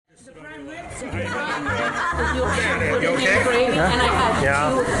You okay? Gravy, yeah. And I had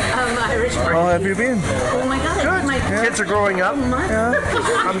two Irish. How have you been? Oh my God. Good. My Kids are growing up. Yeah.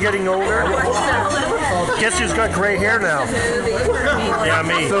 I'm getting older. Guess who's got gray hair now? Yeah,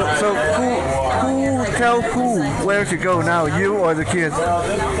 me. So who tell who where to go now? You or the kids?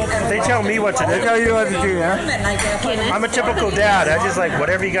 They tell me what to They do. tell you what to do, yeah? I'm a typical dad. I just like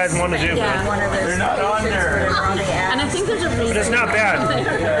whatever you guys want to do, man. They're not on there. And I think there's a reason. But it's not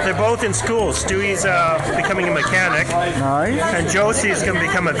bad. They're both in school. Stewie's becoming a mechanic, Nice. and Josie's going to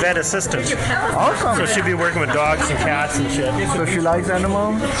become a vet assistant. So Awesome. she'll be working with dogs and cats and shit. So she likes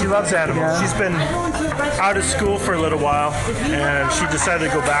animals? She loves animals. Yeah. She's been out of school for a little while, and she decided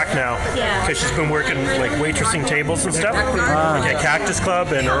to go back now because she's been working like waitressing tables and stuff, like at Cactus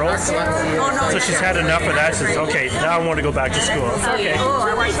Club and Earl's. So she's had enough of that. She says, "Okay, now I want to go back to school." Okay.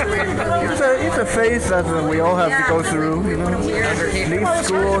 It's a phase that we all have to go through, you know. Leave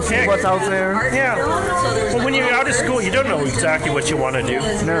school, see what's out there. Yeah. Well, when you're out of school, you don't know exactly what you want to do.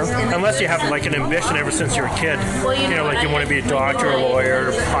 No. Unless you have like an ambition ever since you're a kid. You know, like you want to be a doctor, a lawyer,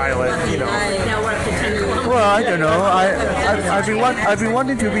 a pilot, you know. Well, I don't know. I've been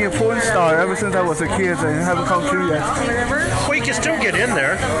wanting to be a porn star ever since I was a kid and haven't come true yet. Well, you can still get in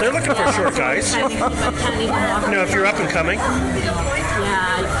there. They're looking for short guys. You know, if you're up and coming.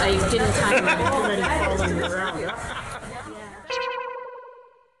 Yeah, I didn't time it.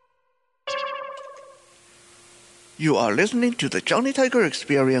 You are listening to the Johnny Tiger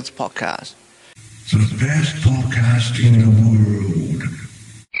Experience podcast. The best podcast in the world.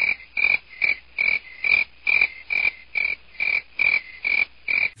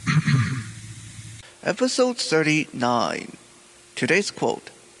 Episode 39. Today's quote: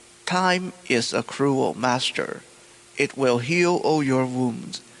 "Time is a cruel master. It will heal all your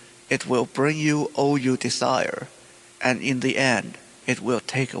wounds. It will bring you all you desire. And in the end, it will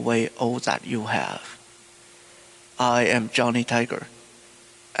take away all that you have." I am Johnny Tiger,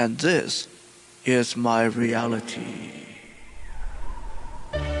 and this is my reality.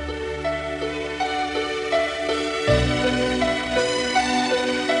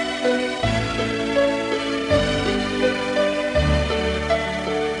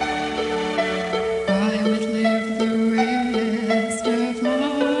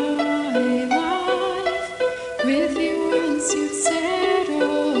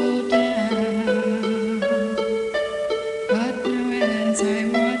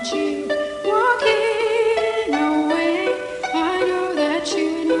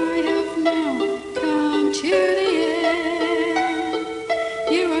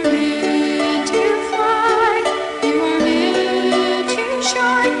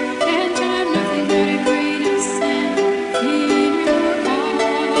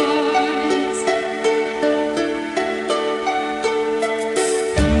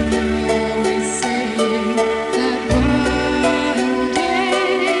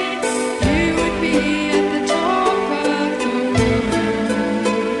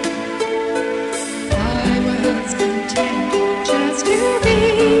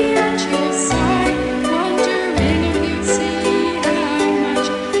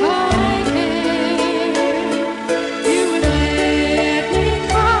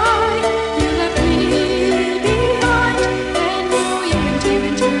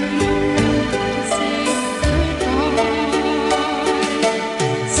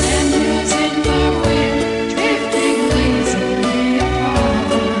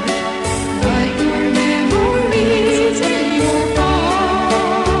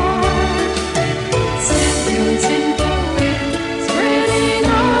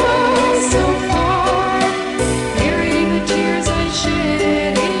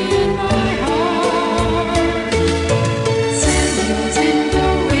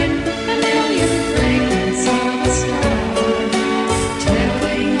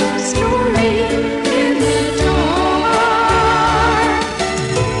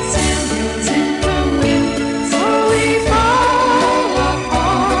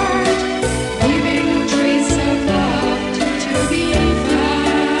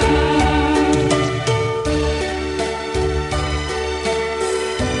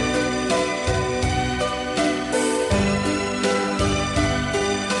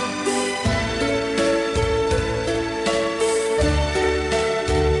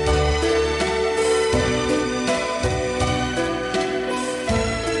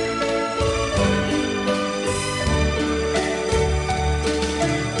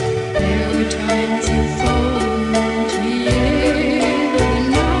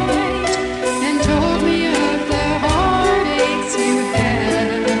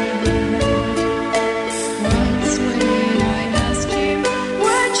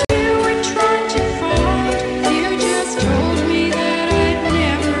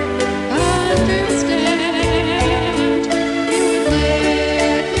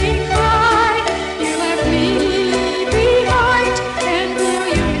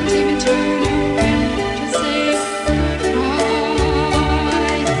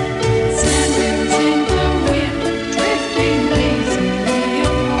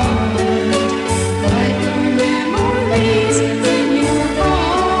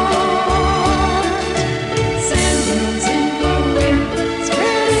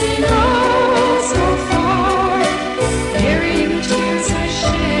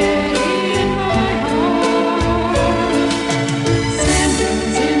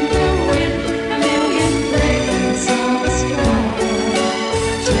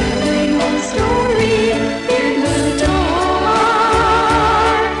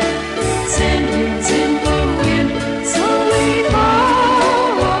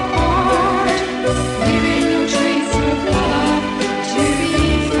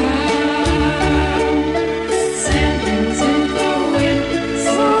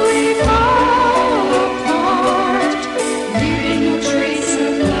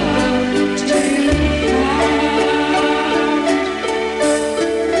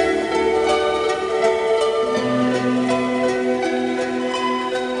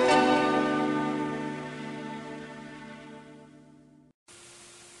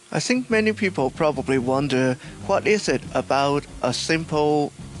 I think many people probably wonder what is it about a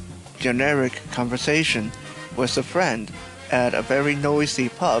simple, generic conversation with a friend at a very noisy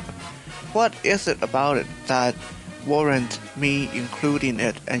pub. What is it about it that warrant me including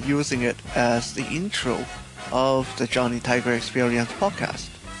it and using it as the intro of the Johnny Tiger Experience podcast?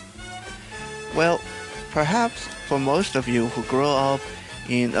 Well, perhaps for most of you who grow up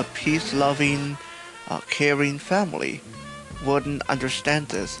in a peace-loving, caring family wouldn't understand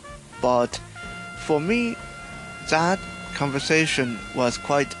this, but for me, that conversation was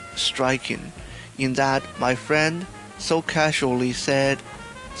quite striking in that my friend so casually said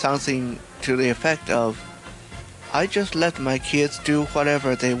something to the effect of, "I just let my kids do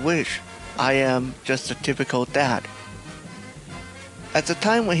whatever they wish. I am just a typical dad." At the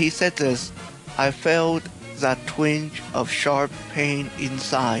time when he said this, I felt that twinge of sharp pain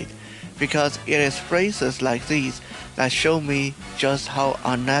inside, because it is phrases like these that show me just how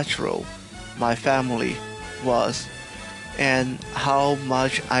unnatural my family was and how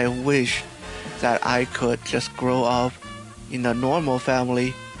much I wish that I could just grow up in a normal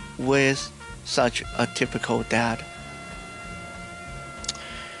family with such a typical dad.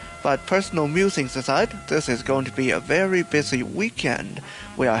 But personal musings aside, this is going to be a very busy weekend.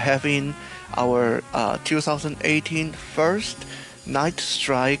 We are having our 2018 first Night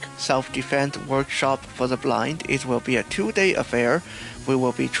Strike Self-Defense Workshop for the Blind. It will be a 2-day affair. We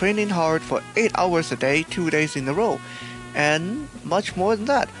will be training hard for 8 hours a day, 2 days in a row. And much more than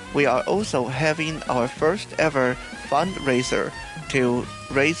that, we are also having our first ever fundraiser to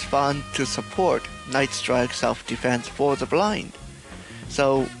raise funds to support Night Strike Self-Defense for the Blind.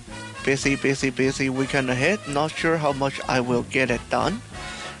 So, busy weekend ahead. Not sure how much I will get it done.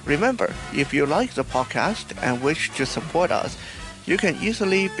 Remember, if you like the podcast and wish to support us, you can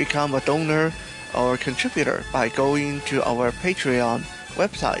easily become a donor or contributor by going to our Patreon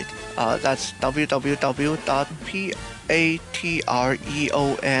website. That's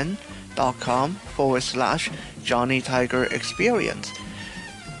www.patreon.com/Johnny Tiger Experience.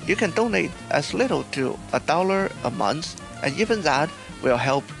 You can donate as little to $1 a month, and even that will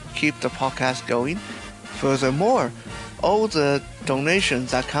help keep the podcast going. Furthermore, all the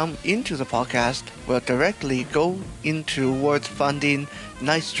donations that come into the podcast will directly go towards funding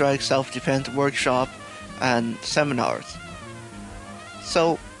Night Strike Self-Defense Workshop and seminars.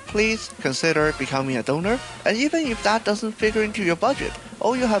 So please consider becoming a donor, and even if that doesn't figure into your budget,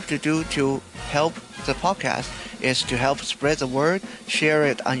 all you have to do to help the podcast is to help spread the word, share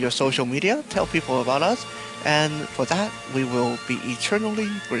it on your social media, tell people about us, and for that we will be eternally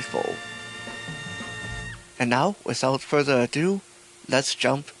grateful. And now, without further ado, let's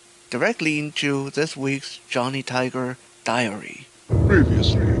jump directly into this week's Johnny Tiger Diary.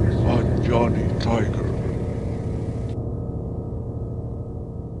 Previously on Johnny Tiger.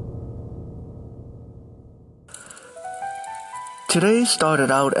 Today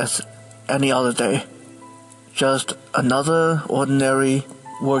started out as any other day. Just another ordinary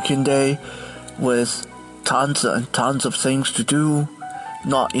working day with tons and tons of things to do,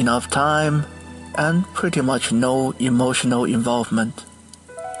 not enough time, and pretty much no emotional involvement.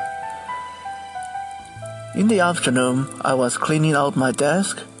 In the afternoon, I was cleaning out my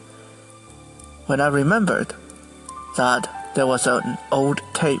desk when I remembered that there was an old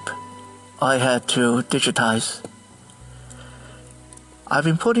tape I had to digitize. I've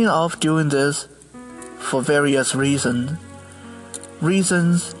been putting off doing this for various reasons.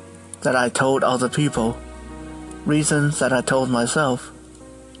 Reasons that I told other people, reasons that I told myself,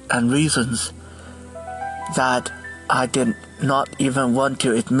 and reasons that I did not even want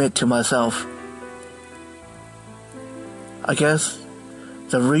to admit to myself. I guess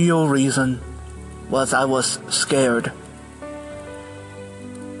the real reason was I was scared.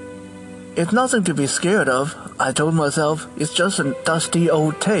 It's nothing to be scared of, I told myself. It's just a dusty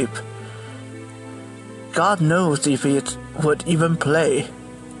old tape. God knows if it would even play.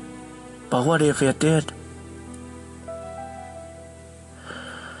 But what if it did?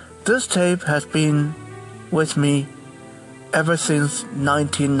 This tape has been with me ever since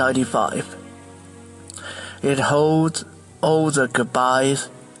 1995. It holds all the goodbyes,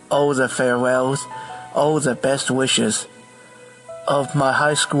 all the farewells, all the best wishes of my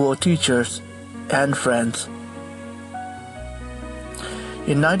high school teachers and friends.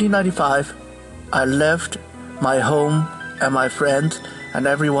 In 1995, I left my home and my friends and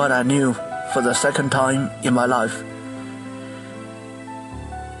everyone I knew for the second time in my life.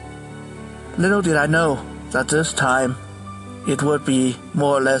 Little did I know that this time it would be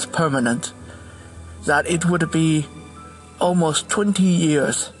more or less permanent, that it would be almost 20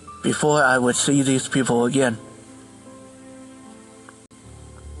 years before I would see these people again.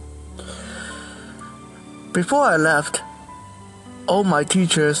 Before I left, all my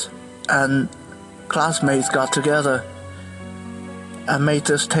teachers and classmates got together and made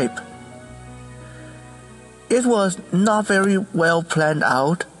this tape. It was not very well planned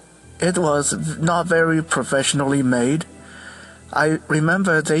out. It was not very professionally made. I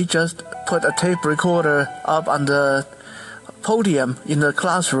remember they just put a tape recorder up on the podium in the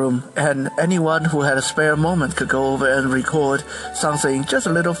classroom, and anyone who had a spare moment could go over and record something, just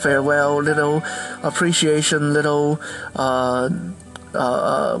a little farewell, little appreciation, little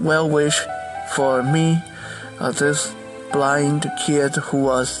well wish for me, this blind kid who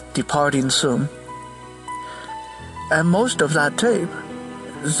was departing soon. And most of that tape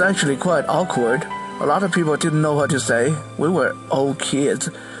is actually quite awkward. A lot of people didn't know what to say. We were old kids.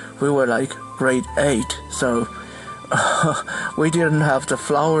 We were like grade 8, so we didn't have the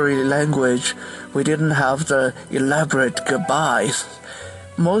flowery language. We didn't have the elaborate goodbyes.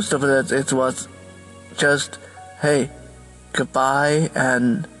 Most of it was just, hey, goodbye,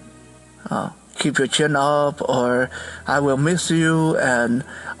 and keep your chin up, or I will miss you, and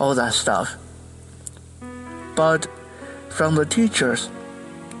all that stuff. But from the teachers,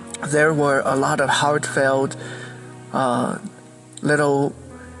 there were a lot of heartfelt little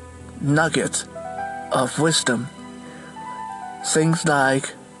nuggets of wisdom. Things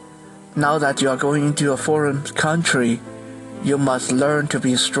like, now that you are going into a foreign country, you must learn to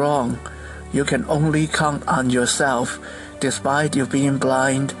be strong. You can only count on yourself. Despite you being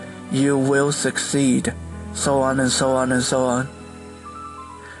blind, you will succeed. So on and so on and so on.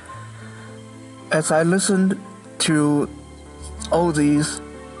 As I listened to all these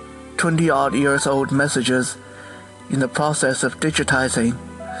 20-odd years old messages in the process of digitizing,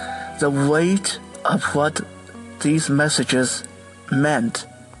 the weight of what these messages meant,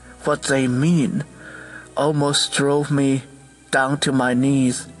 what they mean, almost drove me down to my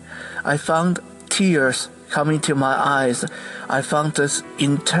knees. I found tears coming to my eyes. I found this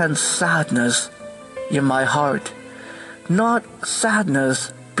intense sadness in my heart. Not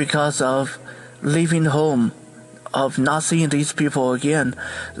sadness because of leaving home, of not seeing these people again,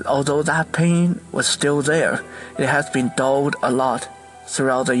 although that pain was still there. It has been dulled a lot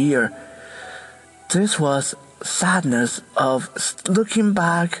throughout the year. This was sadness of looking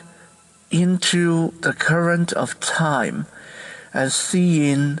back into the current of time and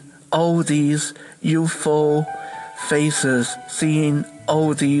seeing all these youthful faces, seeing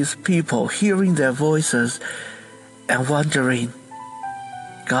all these people, hearing their voices, and wondering,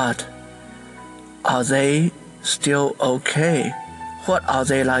 God, are they still okay? What are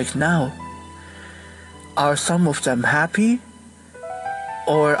they like now? Are some of them happy?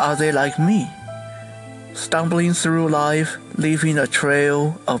 Or are they like me, stumbling through life, leaving a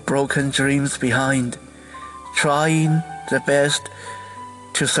trail of broken dreams behind, trying the best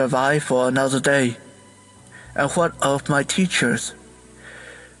to survive for another day? And what of my teachers?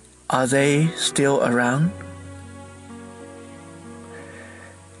 Are they still around?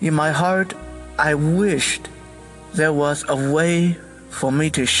 In my heart, I wished there was a way for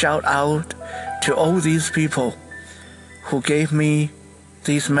me to shout out to all these people who gave me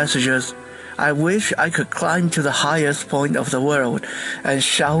these messages. I wish I could climb to the highest point of the world and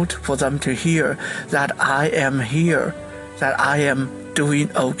shout for them to hear that I am here, that I am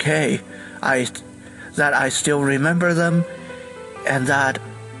doing okay, that I still remember them, and that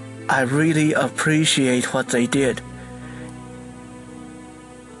I really appreciate what they did.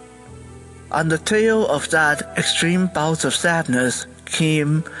 On the tail of that extreme bout of sadness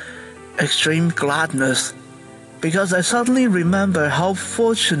came extreme gladness, because I suddenly remember how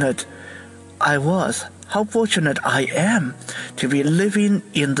fortunate I was, how fortunate I am to be living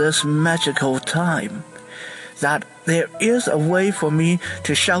in this magical time, that there is a way for me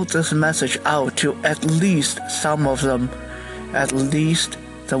to shout this message out to at least some of them, at least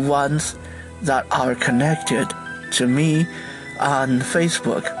the ones that are connected to me on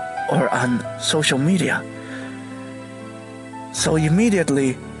Facebook or on social media. So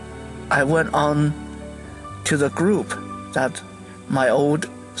immediately I went on to the group that my old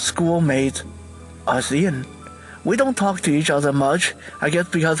schoolmate was in. We don't talk to each other much, I guess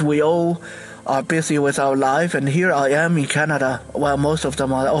because we all are busy with our life, and here I am in Canada while most of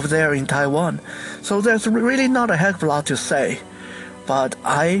them are over there in Taiwan. So there's really not a heck of a lot to say. But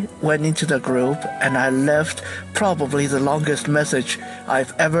I went into the group and I left probably the longest message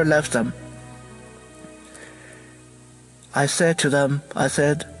I've ever left them. I said to them,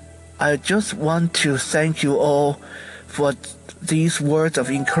 I just want to thank you all for these words of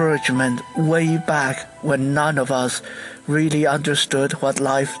encouragement way back when none of us really understood what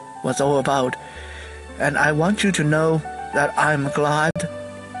life was all about. And I want you to know that I'm glad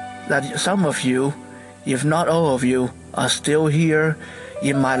that some of you if not all of you are still here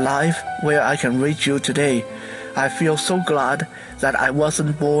in my life where I can reach you today, I feel so glad that I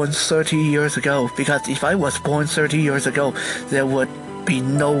wasn't born 30 years ago, because if I was born 30 years ago, there would be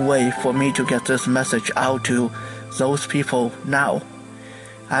no way for me to get this message out to those people now.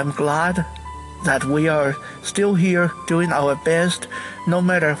 I'm glad that we are still here doing our best no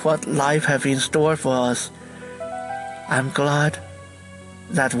matter what life has in store for us. I'm glad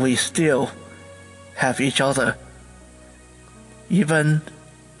that we still have each other, even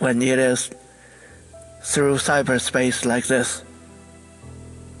when it is through cyberspace like this.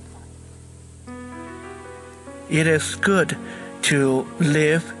 It is good to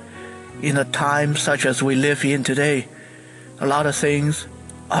live in a time such as we live in today. A lot of things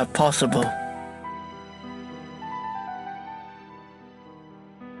are possible.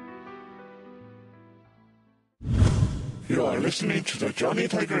 You are listening to the Johnny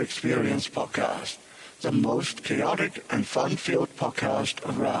Tiger Experience podcast, the most chaotic and fun-filled podcast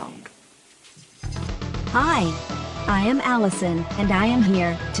around. Hi, I am Allison, and I am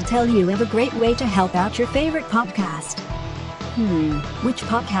here to tell you of a great way to help out your favorite podcast. Which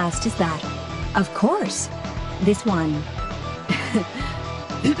podcast is that? Of course, this one.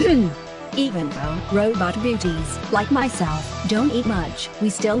 Even though robot beauties, like myself, don't eat much, we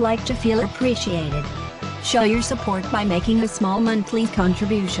still like to feel appreciated. Show your support by making a small monthly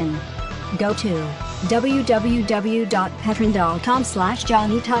contribution. Go to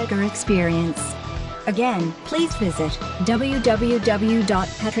www.patreon.com/JohnnyTigerExperience. Again, please visit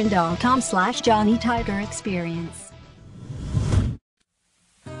www.patreon.com/JohnnyTigerExperience.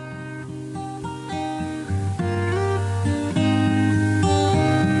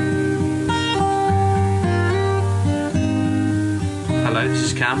 Hello, this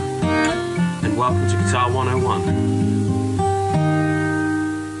is Cam, and welcome to Guitar 101.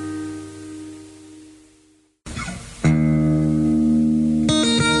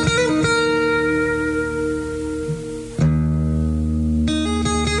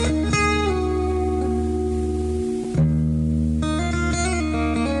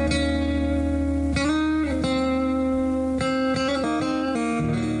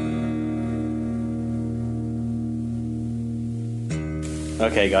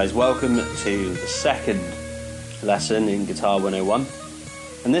 Okay guys, welcome to the second lesson in Guitar 101,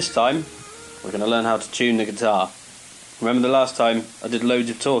 and this time we're going to learn how to tune the guitar. Remember the last time I did loads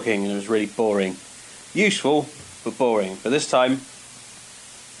of talking and it was really boring. Useful, but boring. But this time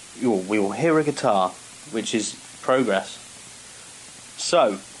we will hear a guitar, which is progress.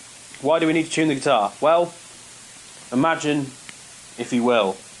 So, why do we need to tune the guitar? Well, imagine, if you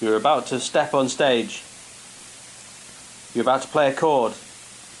will, you're about to step on stage. You're about to play a chord,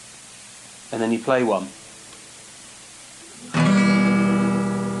 and then you play one,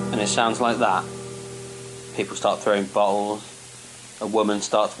 and it sounds like that. People start throwing bottles, a woman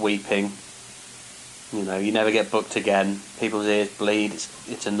starts weeping, you know, you never get booked again, people's ears bleed,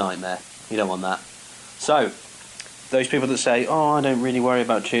 it's a nightmare. You don't want that. So, those people that say, oh, I don't really worry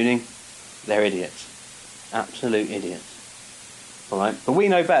about tuning, they're idiots. Absolute idiots. Alright, but we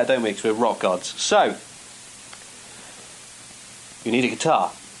know better, don't we, because we're rock gods. So, you need a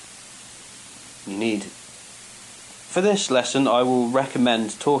guitar. For this lesson, I will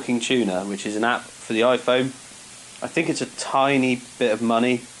recommend Talking Tuner, which is an app for the iPhone. I think it's a tiny bit of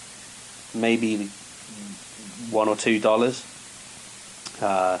money, maybe $1 or $2.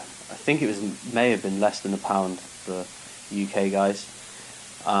 I think it may have been less than £1 for UK guys.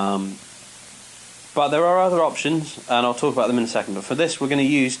 But there are other options, and I'll talk about them in a second. But for this, we're going to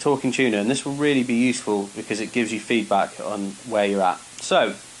use Talking Tuner, and this will really be useful because it gives you feedback on where you're at.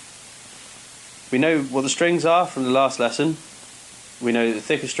 So, we know what the strings are from the last lesson. We know the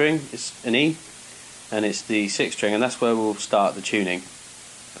thicker string is an E, and it's the 6th string, and that's where we'll start the tuning.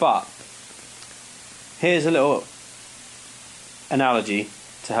 But, here's a little analogy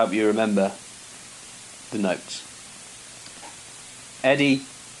to help you remember the notes. Eddie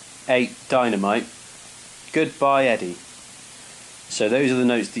ate dynamite. Goodbye, Eddie. So those are the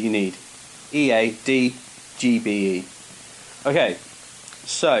notes that you need. E, A, D, G, B, E. Okay,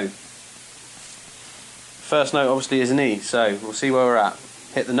 so first note obviously is an E, so we'll see where we're at.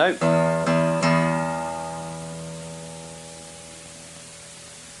 Hit the note.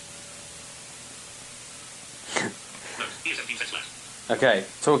 Okay,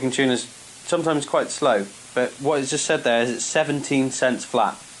 Talking Tuner's sometimes quite slow, but what it's just said there is it's 17 cents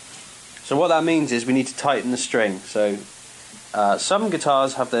flat. So what that means is we need to tighten the string. So some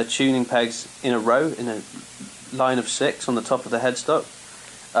guitars have their tuning pegs in a row, in a line of 6 on the top of the headstock.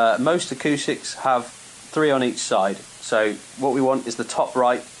 Most acoustics have 3 on each side. So what we want is the top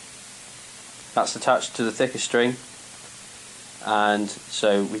right That's attached to the thicker string, and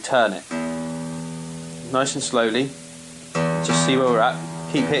so we turn it nice and slowly. Just see where we're at.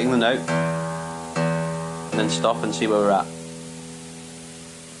 Keep hitting the note, and then stop and see where we're at.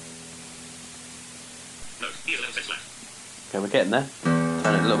 Okay, we're getting there.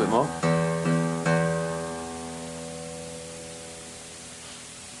 Turn it a little bit more.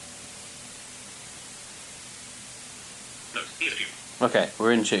 Okay,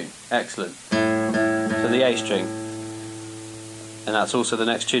 we're in tune. Excellent. So the A string, and that's also the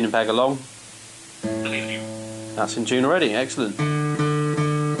next tuning peg along. That's in tune already. Excellent.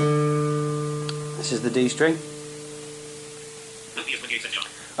 This is the D string.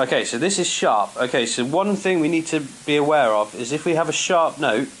 Okay, so this is sharp. Okay, so one thing we need to be aware of is if we have a sharp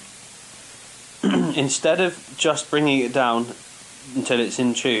note, instead of just bringing it down until it's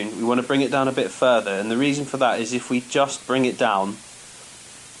in tune, we want to bring it down a bit further. And the reason for that is if we just bring it down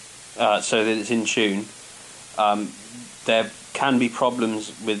so that it's in tune, there can be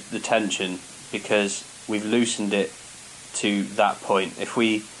problems with the tension because we've loosened it to that point. If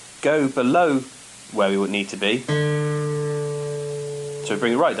we go below where we would need to be, so we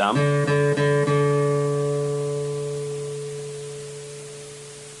bring it right down,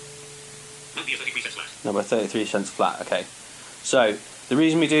 no, we're 33 cents flat. Okay, so the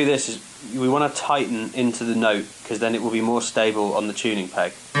reason we do this is we want to tighten into the note because then it will be more stable on the tuning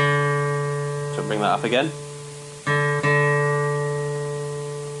peg. So bring that up again.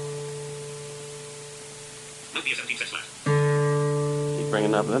 Keep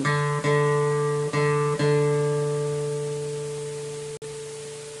bringing it up then.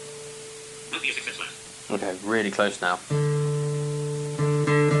 Okay, really close now.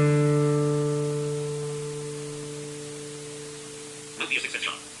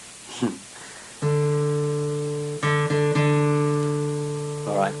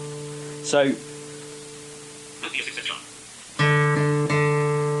 Alright, so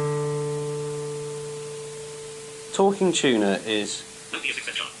talking tuner is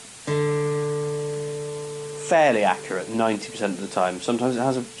fairly accurate 90% of the time. Sometimes it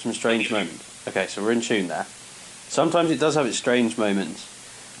has some strange moments. Okay, so we're in tune there. Sometimes it does have its strange moments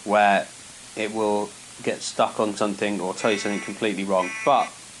where it will get stuck on something or tell you something completely wrong, but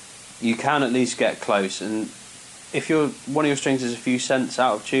you can at least get close. And if one of your strings is a few cents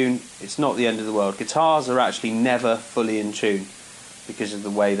out of tune, it's not the end of the world. Guitars are actually never fully in tune because of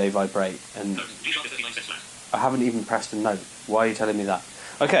the way they vibrate. And I haven't even pressed a note. Why are you telling me that?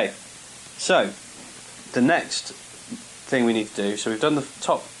 Okay, so the next thing we need to do, so we've done the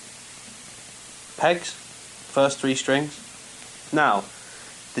top pegs, first 3 strings. Now,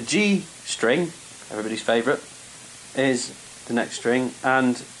 the G string, everybody's favourite, is the next string,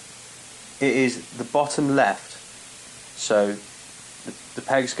 and it is the bottom left. So the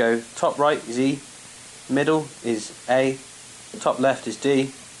pegs go top right is E, middle is A, top left is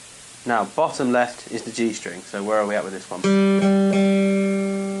D. Now bottom left is the G string. So where are we at with this one?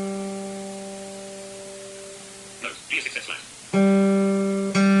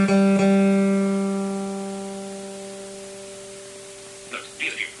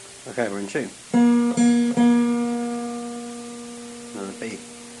 Okay, we're in tune. Another B.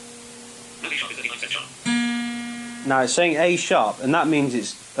 Now it's saying A sharp, and that means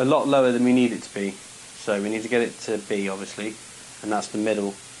it's a lot lower than we need it to be. So we need to get it to B, obviously, and that's the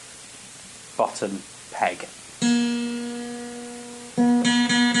middle bottom peg. We'll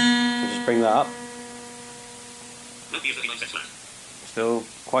just bring that up. Still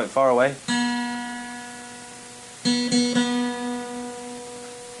quite far away.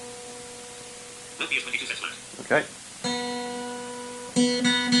 Okay.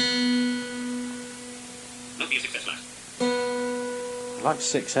 I like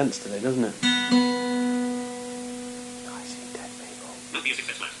 6 cents today, doesn't it? I see dead people.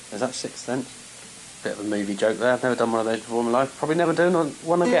 Is that 6 cents? Bit of a movie joke there. I've never done one of those before in my life. Probably never do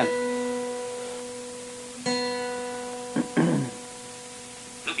one again.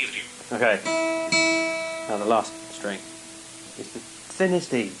 Okay. Now the last string is the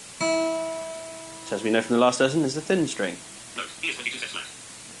thinnest E. So as we know from the last lesson, is the thin string.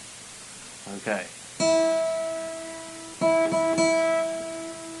 Okay.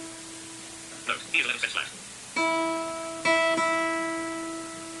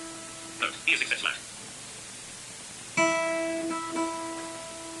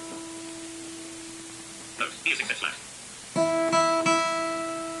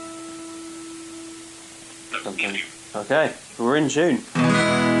 Okay, we're in tune.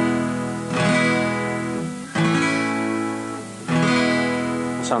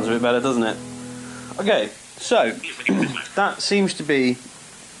 Sounds a bit better, doesn't it? Okay, so that seems to be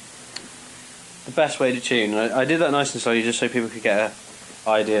the best way to tune. I did that nice and slowly just so people could get an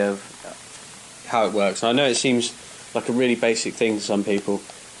idea of how it works. And I know it seems like a really basic thing to some people,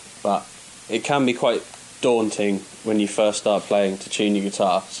 but it can be quite daunting when you first start playing to tune your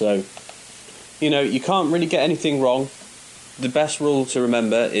guitar. So, you can't really get anything wrong. The best rule to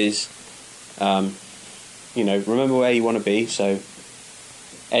remember is, remember where you want to be. So,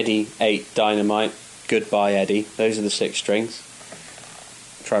 Eddie 8 Dynamite, goodbye Eddie. Those are the 6 strings.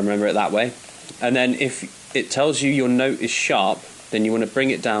 Try and remember it that way. And then if it tells you your note is sharp, then you want to bring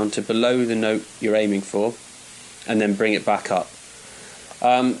it down to below the note you're aiming for, and then bring it back up.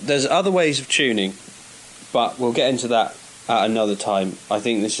 There's other ways of tuning, but we'll get into that at another time. I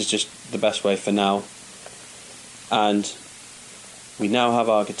think this is just the best way for now. And we now have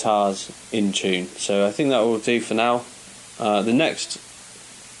our guitars in tune, so I think that will do for now. The next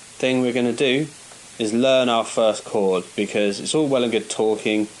thing we're going to do is learn our first chord, because it's all well and good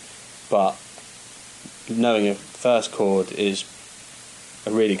talking, but knowing a first chord is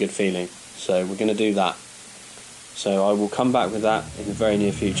a really good feeling. So we're going to do that. So I will come back with that in the very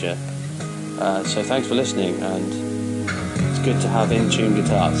near future. So thanks for listening, and it's good to have in-tune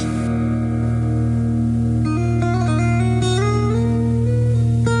guitars.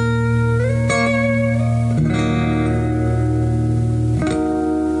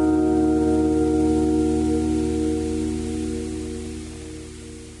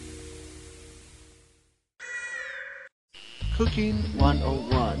 Cooking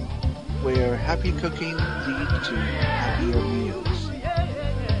 101, where happy cooking leads to happier meals.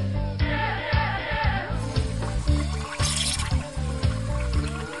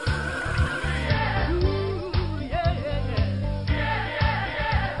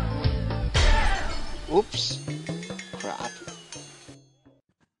 Oops, crap.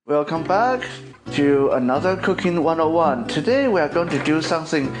 Welcome back to another Cooking 101. Today we are going to do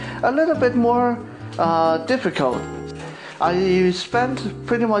something a little bit more difficult. I spent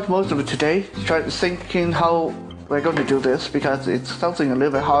pretty much most of today thinking how we're going to do this, because it's something a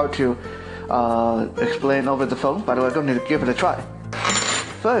little bit hard to explain over the phone, but we're going to give it a try.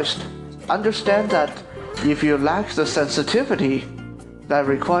 First, understand that if you lack the sensitivity that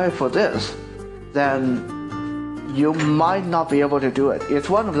required for this, then you might not be able to do it. It's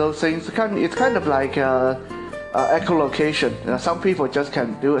one of those things, it's kind of like echolocation. Some people just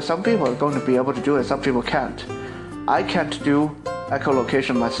can't do it, some people are going to be able to do it, some people can't. I can't do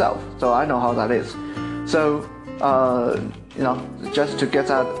echolocation myself, so I know how that is. So, just to get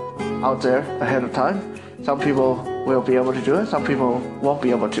that out there ahead of time, some people will be able to do it, some people won't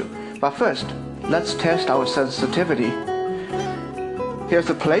be able to. But first, let's test our sensitivity. Here's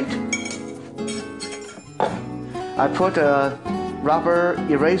a plate. I put a rubber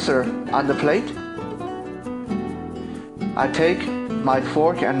eraser on the plate. I take my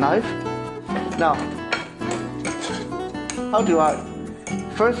fork and knife. Now, how do I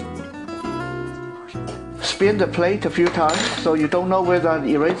first spin the plate a few times so you don't know where the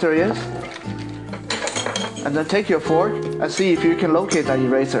eraser is, and then take your fork and see if you can locate that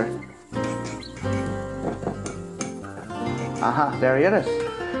eraser. Aha, there it is.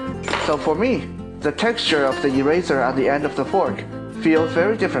 So for me, the texture of the eraser on the end of the fork feels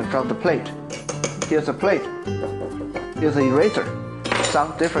very different from the plate. Here's a plate. Here's an eraser.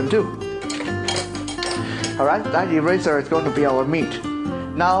 Sounds different too. Alright, that eraser is going to be our meat.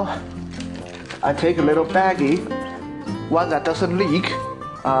 Now, I take a little baggie, one that doesn't leak,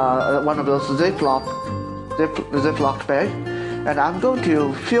 one of those Ziploc bag, and I'm going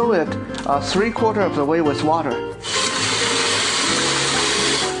to fill it 3/4 of the way with water.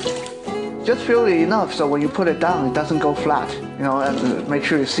 Just fill it enough so when you put it down, it doesn't go flat. And make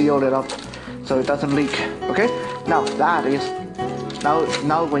sure you seal it up so it doesn't leak. Okay? Now that is.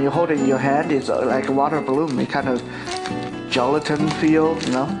 Now when you hold it in your hand, it's like a water balloon. It kind of gelatin feel,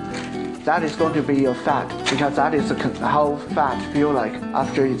 That is going to be your fat, because that is how fat feel like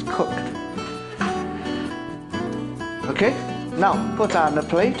after it's cooked. Okay? Now put that on the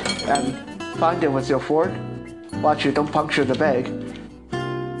plate and find it with your fork. Watch you don't puncture the bag.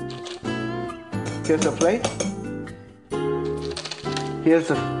 Here's the plate. Here's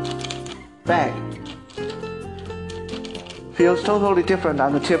the bag. Feels totally different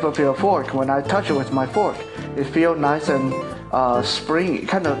on the tip of your fork. When I touch it with my fork, it feels nice and springy,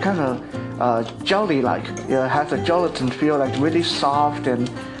 kind of jelly-like. It has a gelatin feel, like really soft, and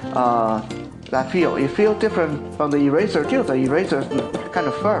that feel. It feels different from the eraser too. The eraser is kind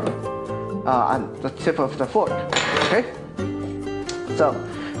of firm on the tip of the fork. Okay. So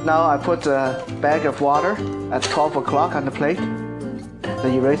now I put a bag of water at 12 o'clock on the plate. The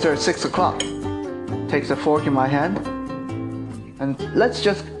eraser at 6 o'clock. Take the fork in my hand. And let's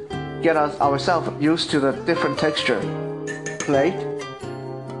just get ourselves used to the different texture. Plate,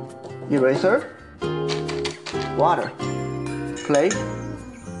 eraser, water. Plate,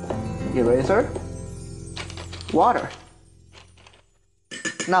 eraser, water.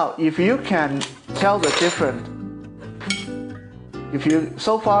 Now, if you can tell the difference,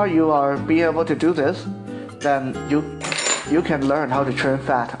 so far you are being able to do this, then you can learn how to trim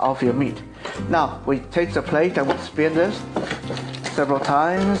fat off your meat. Now, we take the plate and we spin this several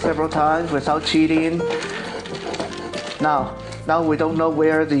times without cheating. Now we don't know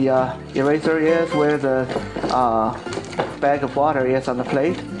where the eraser is, where the bag of water is on the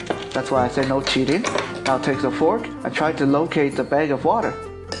plate. That's why I say no cheating. Now take the fork and try to locate the bag of water.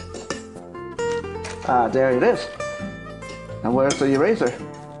 There it is. And where's the eraser?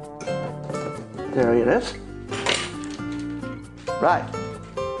 There it is. Right.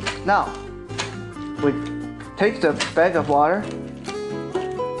 Now, we take the bag of water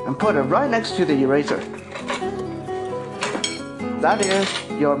and put it right next to the eraser. That is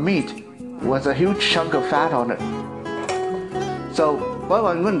your meat with a huge chunk of fat on it. So what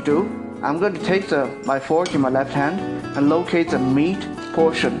I'm going to do, I'm going to take my fork in my left hand and locate the meat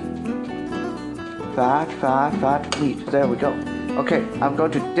portion. Fat, meat. There we go. Okay, I'm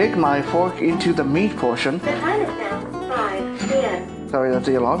going to dig my fork into the meat portion. The time is now 5 p.m. Sorry, that's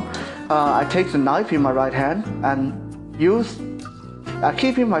the alarm. I take the knife in my right hand and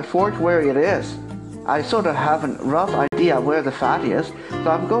keeping my fork where it is. I sort of have a rough idea where the fat is,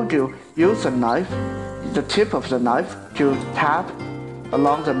 so I'm going to use the tip of the knife, to tap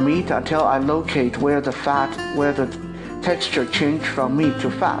along the meat until I locate where the texture changed from meat to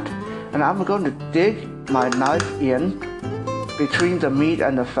fat. And I'm going to dig my knife in between the meat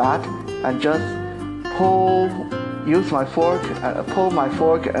and the fat and just pull my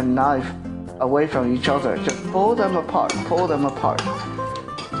fork and knife away from each other. Just pull them apart.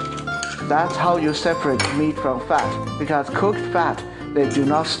 That's how you separate meat from fat, because cooked fat, they do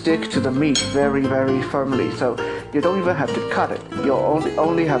not stick to the meat very, very firmly. So you don't even have to cut it. You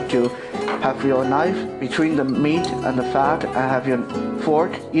only have to have your knife between the meat and the fat and have your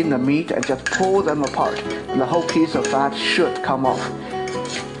fork in the meat and just pull them apart. And the whole piece of fat should come off.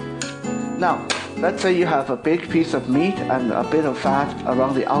 Now, let's say you have a big piece of meat and a bit of fat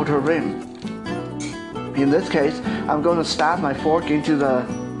around the outer rim. In this case, I'm going to stab my fork into the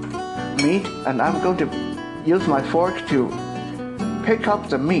meat and I'm going to use my fork to pick up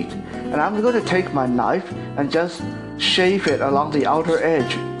the meat. And I'm going to take my knife and just shave it along the outer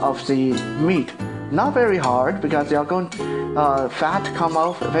edge of the meat. Not very hard, because they are going fat come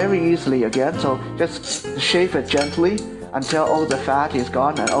off very easily again. So just shave it gently until all the fat is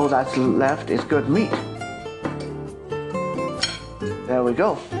gone and all that's left is good meat. There we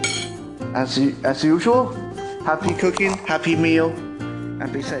go. As usual, happy cooking, happy meal,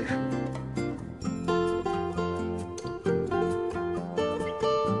 and be safe.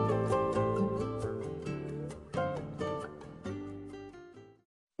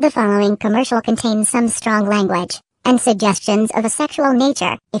 The following commercial contains some strong language and suggestions of a sexual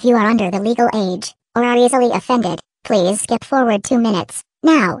nature. If you are under the legal age or are easily offended, please skip forward 2 minutes.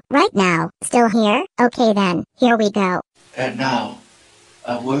 Now, right now, still here? Okay then, here we go. And now,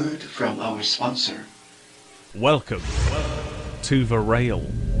 a word from our sponsor. Welcome to the Rail.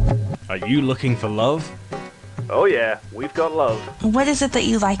 Are you looking for love? Oh yeah, we've got love. What is it that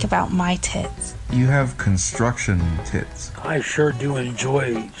you like about my tits? You have construction tits. I sure do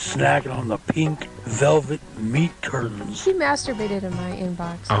enjoy snacking on the pink velvet meat curtains. He masturbated in my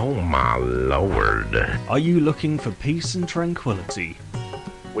inbox. Oh my lord. Are you looking for peace and tranquility?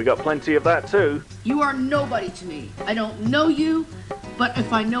 We got plenty of that too. You are nobody to me. I don't know you, but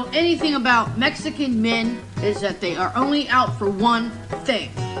if I know anything about Mexican men, is that they are only out for one thing.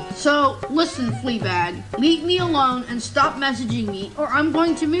 So, listen, Fleabag, leave me alone and stop messaging me, or I'm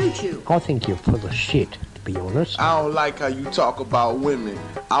going to mute you. I think you're full of shit, to be honest. I don't like how you talk about women.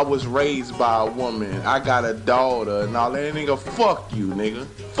 I was raised by a woman. I got a daughter and all that. Nigga, fuck you, nigga.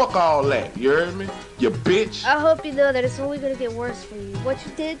 Fuck all that. You heard me? You bitch. I hope you know that it's only gonna get worse for you. What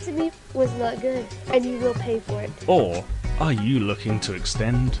you did to me was not good, and you will pay for it. Or are you looking to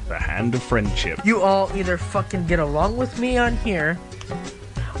extend the hand of friendship? You all either fucking get along with me on here,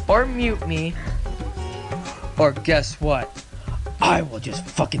 or mute me, or guess what? I will just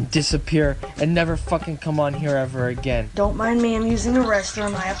fucking disappear and never fucking come on here ever again. Don't mind me, I'm using the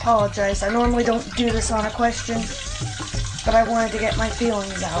restroom. I apologize. I normally don't do this on a question, but I wanted to get my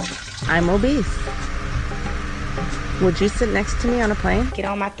feelings out. I'm obese. Would you sit next to me on a plane? Get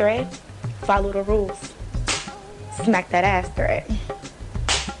on my thread, follow the rules. Smack that ass thread.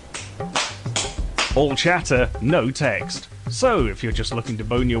 All chatter, no text. So, if you're just looking to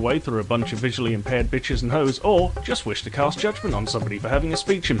bone your way through a bunch of visually impaired bitches and hoes, or just wish to cast judgment on somebody for having a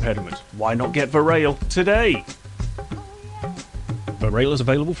speech impediment, why not get Verail today? Verail is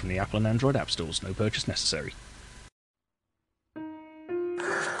available from the Apple and Android app stores, no purchase necessary.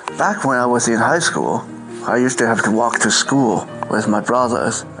 Back when I was in high school, I used to have to walk to school with my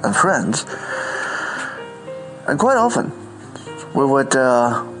brothers and friends. And quite often, we would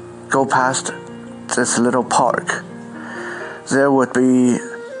go past this little park. There would be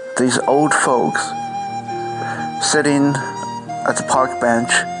these old folks sitting at the park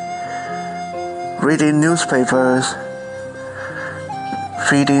bench, reading newspapers,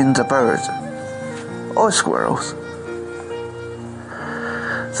 feeding the birds or squirrels.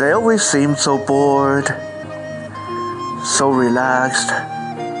 They always seemed so bored, so relaxed,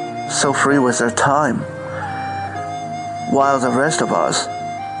 so free with their time, while the rest of us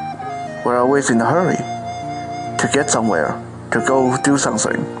were always in a hurry to get somewhere, to go do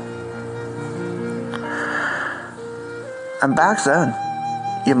something. And back then,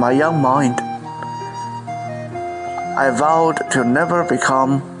 in my young mind, I vowed to never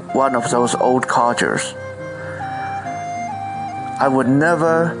become one of those old codgers. I would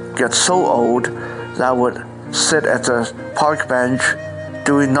never get so old that I would sit at the park bench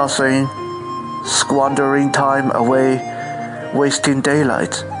doing nothing, squandering time away, wasting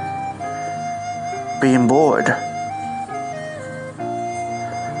daylight, being bored.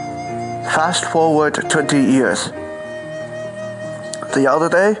 Fast forward 20 years. The other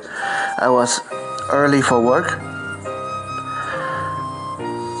day, I was early for work.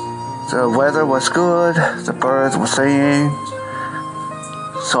 The weather was good, the birds were singing,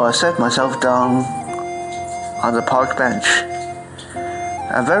 so I sat myself down on the park bench.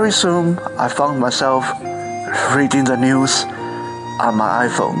 And very soon, I found myself reading the news on my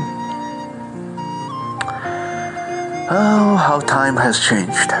iPhone. Oh, how time has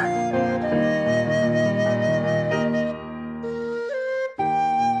changed.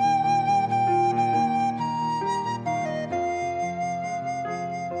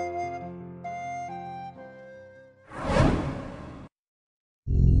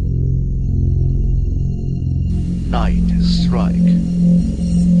 Night strike.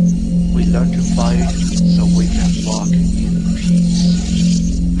 We learn to fight so we can walk in peace.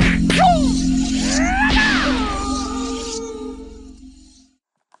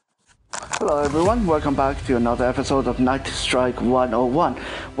 Hello everyone, welcome back to another episode of Night Strike 101,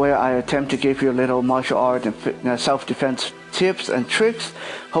 where I attempt to give you little martial art and self-defense tips and tricks.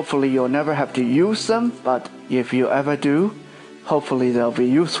 Hopefully you'll never have to use them, but if you ever do, hopefully they'll be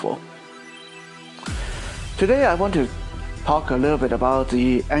useful. Today I want to talk a little bit about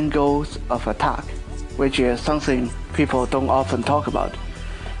the angles of attack, which is something people don't often talk about,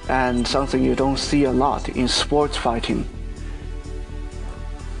 and something you don't see a lot in sports fighting.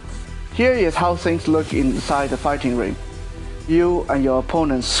 Here is how things look inside the fighting ring. You and your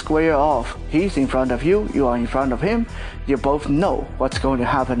opponent square off. He's in front of you, you are in front of him. You both know what's going to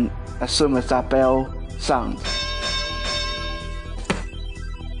happen as soon as that bell sounds.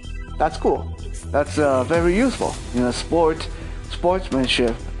 That's cool. That's very useful in a sportsmanlike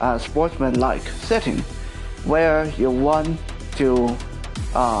setting, where you want to,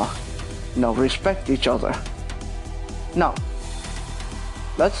 respect each other. Now,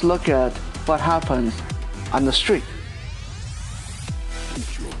 let's look at what happens on the street.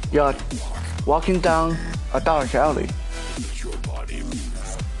 You're walking down a dark alley.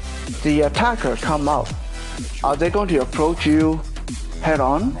 The attacker come up. Are they going to approach you head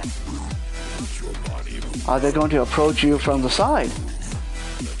on? Are they going to approach you from the side?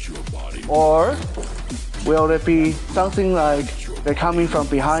 Or will it be something like they're coming from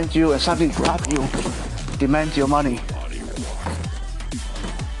behind you and suddenly grab you, demand your money?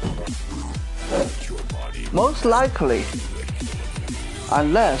 Most likely,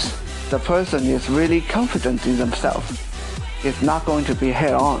 unless the person is really confident in themselves, it's not going to be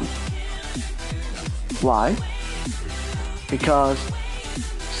head on. Why? Because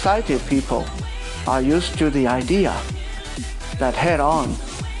sighted people are used to the idea that head-on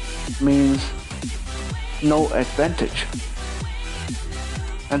means no advantage.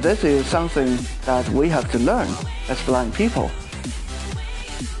 And this is something that we have to learn as blind people,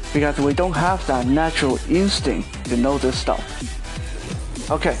 because we don't have that natural instinct to know this stuff.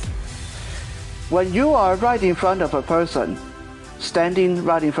 Okay, when you are right in front of a person, standing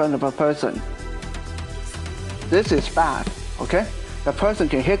right in front of a person, this is bad, okay? The person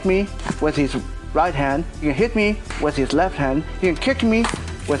can hit me with his right hand, he can hit me with his left hand, he can kick me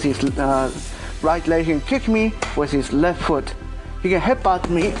with his right leg, he can kick me with his left foot, he can headbutt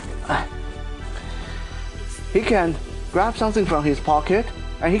me, he can grab something from his pocket,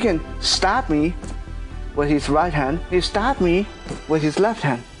 and he can stab me with his right hand. He stab me with his left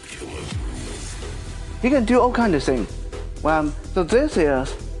hand. He can do all kinds of things. So this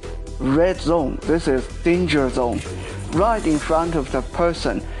is red zone. This is danger zone. Right in front of the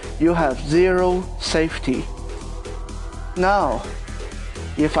person, you have zero safety. Now,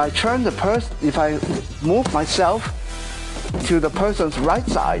 if I move myself to the person's right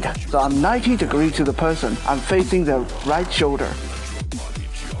side, so I'm 90 degrees to the person, I'm facing their right shoulder.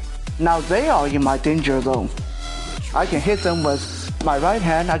 Now they are in my danger zone. I can hit them with my right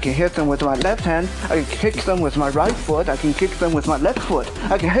hand, I can hit them with my left hand, I can kick them with my right foot, I can kick them with my left foot,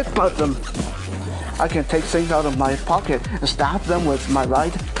 I can headbutt them. I can take things out of my pocket and stab them with my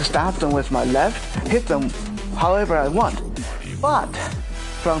right, stab them with my left, hit them however I want. But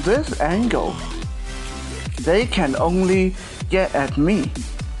from this angle, they can only get at me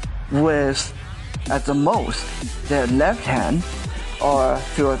with, at the most, their left hand, or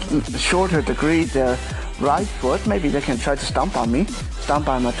to a shorter degree, their right foot. Maybe they can try to stomp on me, stomp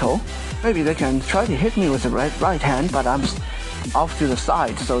on my toe. Maybe they can try to hit me with the right hand, but I'm off to the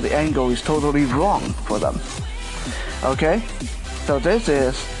side, so the angle is totally wrong for them. Okay? So this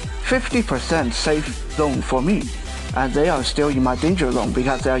is 50% safe zone for me, and they are still in my danger zone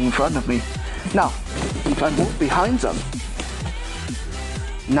because they are in front of me. Now, if I move behind them,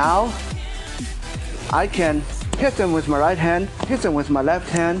 now I can hit them with my right hand, hit them with my left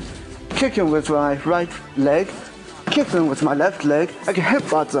hand, kick them with my right leg, kick them with my left leg, I can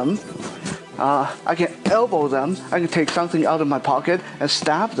headbutt them, I can elbow them, I can take something out of my pocket and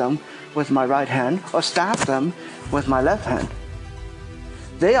stab them with my right hand, or stab them with my left hand.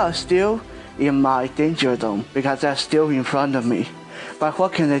 They are still in my danger zone because they're still in front of me. But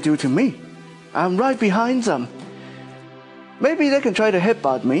what can they do to me? I'm right behind them. Maybe they can try to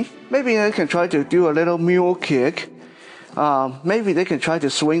headbutt me. Maybe they can try to do a little mule kick. Maybe they can try to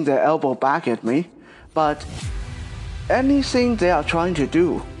swing their elbow back at me. But anything they are trying to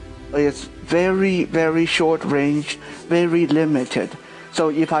do is very, very short range, very limited. So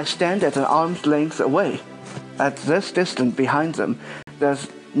if I stand at an arm's length away, at this distance behind them, there's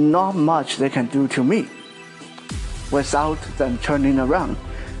not much they can do to me without them turning around.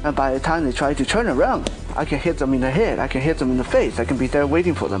 And by the time they try to turn around, I can hit them in the head, I can hit them in the face, I can be there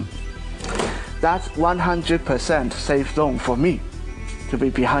waiting for them. That's 100% safe zone for me, to be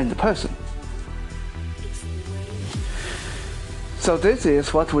behind the person. So this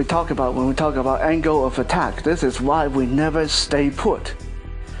is what we talk about when we talk about angle of attack. This is why we never stay put.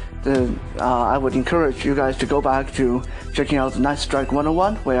 I would encourage you guys to go back to checking out Night Strike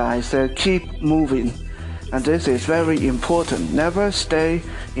 101, where I said keep moving. And this is very important. Never stay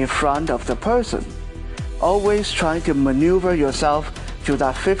in front of the person. Always try to maneuver yourself to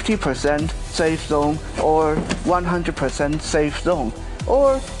that 50% safe zone or 100% safe zone,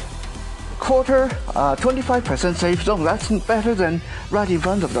 or 25% safe zone. That's better than right in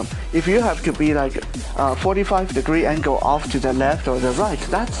front of them. If you have to be like 45-degree angle off to the left or the right,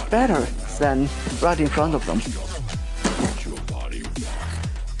 that's better than right in front of them.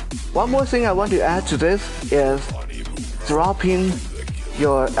 One more thing I want to add to this is dropping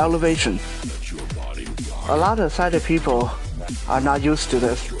your elevation. A lot of sighted people are not used to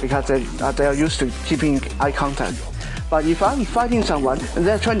this because they are used to keeping eye contact. But if I'm fighting someone and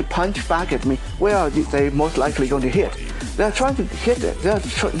they're trying to punch back at me, where are they most likely going to hit? They're trying to hit it.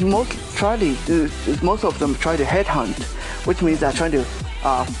 Most of them try to headhunt, which means they're trying to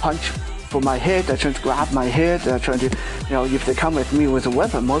punch for my head. They're trying to grab my head. They're trying to, if they come at me with a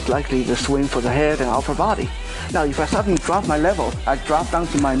weapon, most likely they swing for the head and upper body. Now, if I suddenly drop my level, I drop down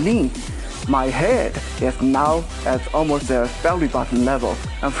to my knee. My head is now at almost their belly button level,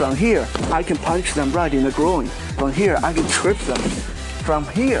 and from here I can punch them right in the groin. From here I can trip them. From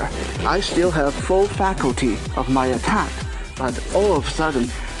here I still have full faculty of my attack, but all of a sudden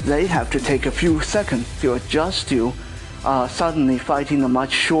they have to take a few seconds to adjust to suddenly fighting a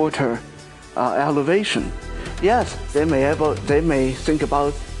much shorter elevation. Yes, they may think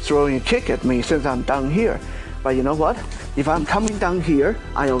about throwing a kick at me since I'm down here, but you know what? If I'm coming down here,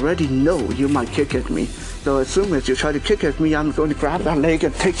 I already know you might kick at me. So as soon as you try to kick at me, I'm going to grab that leg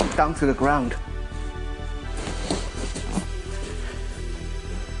and take it down to the ground.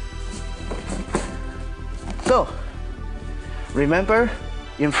 So, remember,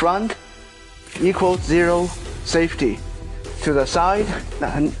 in front equals 0 safety. To the side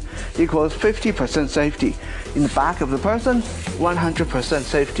equals 50% safety. In the back of the person, 100%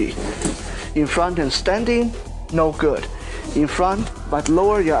 safety. In front and standing, no good. In front, but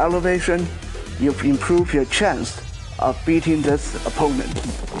lower your elevation, you improve your chance of beating this opponent.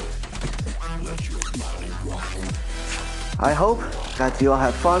 I hope that you all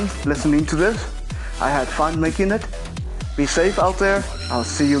had fun listening to this. I had fun making it. Be safe out there. I'll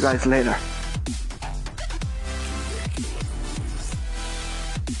see you guys later.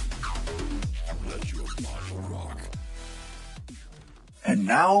 And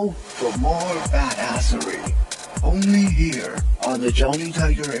now for more badassery. Only here on the Johnny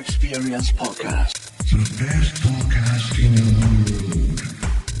Tiger Experience Podcast. The best podcast in the world.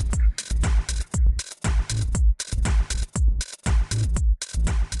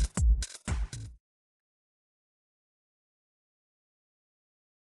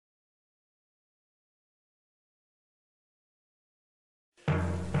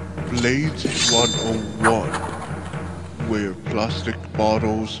 Blades 101, where plastic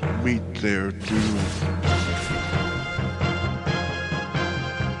bottles meet their doom.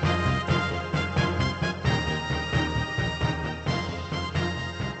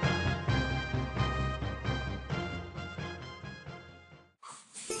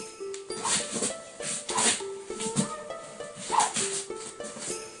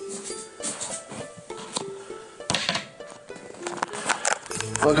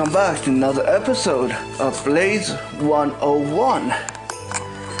 Welcome back to another episode of Blades 101,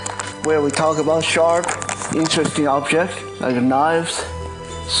 where we talk about sharp, interesting objects like knives,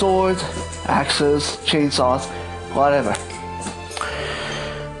 swords, axes, chainsaws, whatever.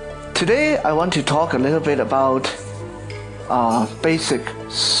 Today I want to talk a little bit about basic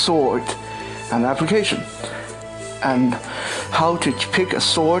sword and application, and how to pick a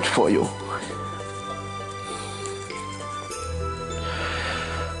sword for you.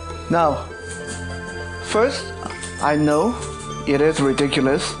 Now, first, I know it is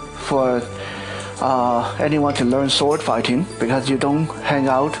ridiculous for anyone to learn sword fighting because you don't hang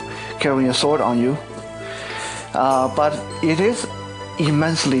out carrying a sword on you. But it is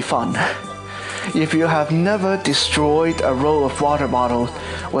immensely fun. If you have never destroyed a row of water bottles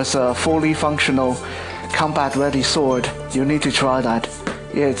with a fully functional combat-ready sword, you need to try that.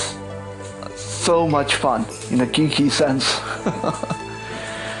 It's so much fun in a geeky sense.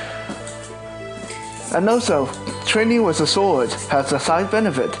 And also, training with a sword has the side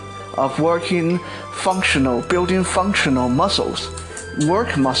benefit of building functional muscles,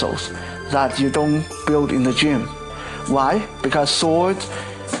 work muscles that you don't build in the gym. Why? Because swords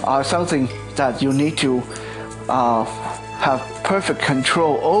are something that you need to have perfect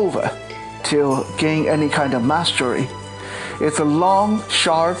control over to gain any kind of mastery. It's a long,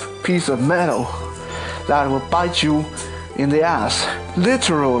 sharp piece of metal that will bite you in the ass,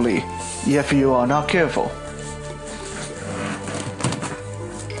 literally, if you are not careful.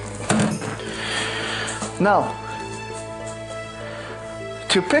 Now,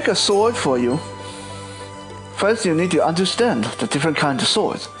 to pick a sword for you, first you need to understand the different kinds of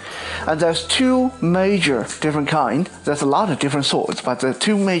swords. And there's two major different kinds. There's a lot of different swords, but there are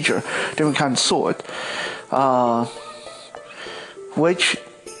two major different kinds of sword, which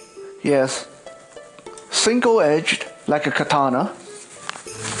is single-edged, like a katana,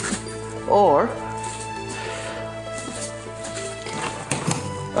 or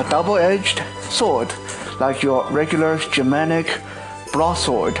a double-edged sword, like your regular Germanic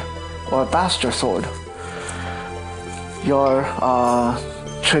broadsword or bastard sword, your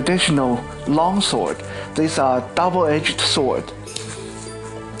traditional longsword. These are double-edged sword.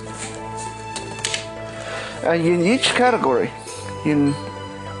 And in each category, in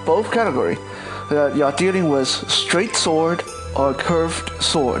both categories, you are dealing with straight sword or curved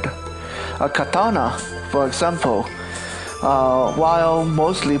sword. A katana, for example, while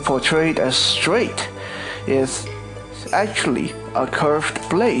mostly portrayed as straight, is actually a curved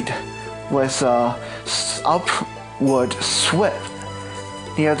blade with a upward sweep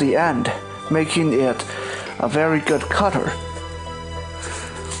near the end, making it a very good cutter.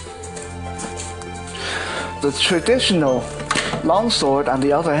 The traditional longsword, on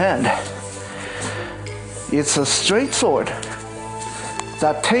the other hand, it's a straight sword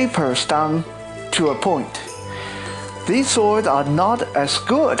that tapers down to a point. These swords are not as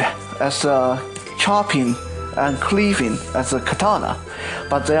good as chopping and cleaving as a katana,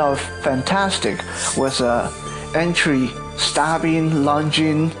 but they are fantastic with entry, stabbing,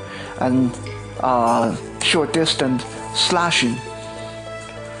 lunging, and short distance slashing.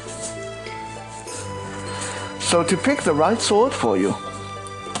 So to pick the right sword for you,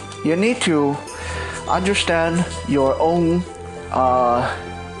 you need to understand your own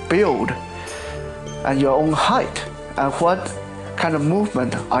build and your own height, and what kind of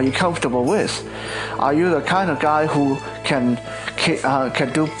movement are you comfortable with. Are you the kind of guy who can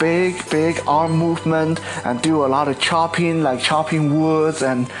do big arm movement and do a lot of chopping, like chopping woods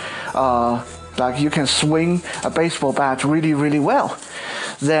and like you can swing a baseball bat really, really well,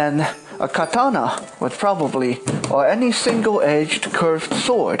 then a katana would probably, or any single-edged curved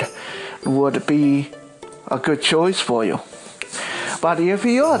sword would be a good choice for you. But if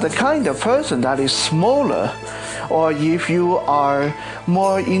you are the kind of person that is smaller, or if you are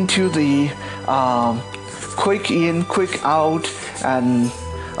more into the quick in, quick out, and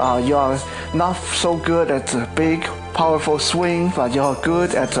you're not so good at the big, powerful swing, but you're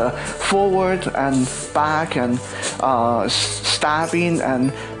good at the forward and back and stabbing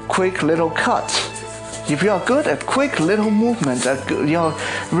and quick little cuts. If you are good at quick little movements, you're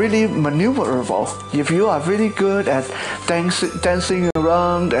really maneuverable. If you are really good at dancing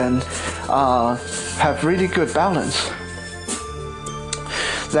around and have really good balance,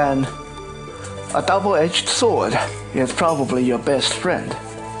 then a double-edged sword is probably your best friend.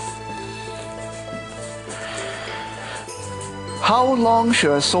 How long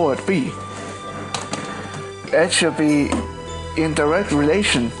should a sword be? It should be in direct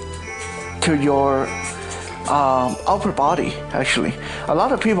relation to your upper body, actually. A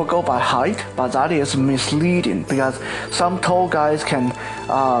lot of people go by height, but that is misleading because some tall guys can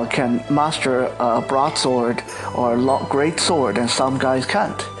master a broadsword or a great sword, and some guys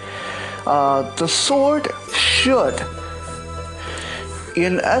can't. The sword should,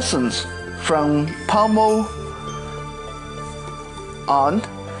 in essence, from pommel on,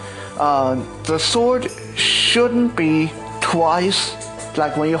 the sword shouldn't be twice,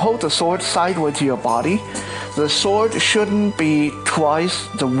 like when you hold the sword sideways to your body, the sword shouldn't be twice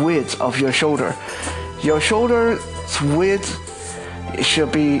the width of your shoulder. Your shoulder's width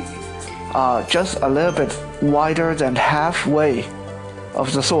should be just a little bit wider than halfway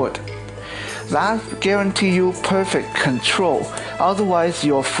of the sword. That guarantees you perfect control. Otherwise,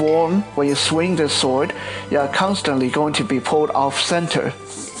 your form, when you swing the sword, you're constantly going to be pulled off center.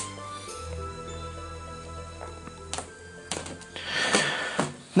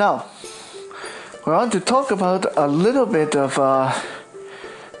 Now, we want to talk about a little bit of a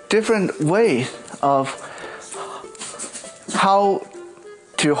different way of how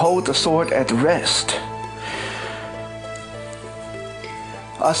to hold the sword at rest.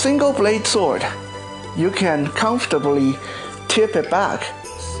 A single blade sword, you can comfortably tip it back.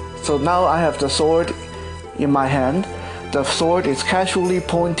 So now I have the sword in my hand. The sword is casually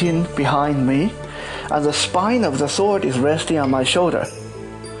pointing behind me, and the spine of the sword is resting on my shoulder.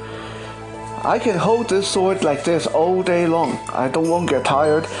 I can hold this sword like this all day long. I won't get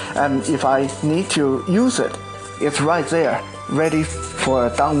tired, and if I need to use it, it's right there, ready for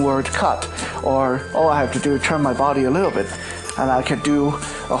a downward cut, or all I have to do is turn my body a little bit, and I can do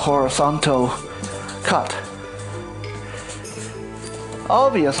a horizontal cut.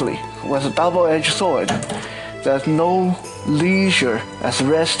 Obviously, with a double-edged sword, there's no leisure as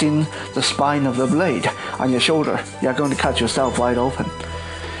resting the spine of the blade on your shoulder. You're going to cut yourself wide open.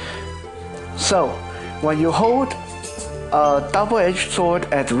 So, when you hold a double-edged sword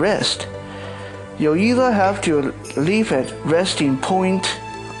at rest, you either have to leave it resting point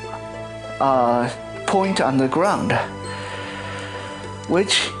on the ground,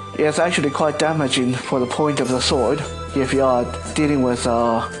 which is actually quite damaging for the point of the sword if you are dealing with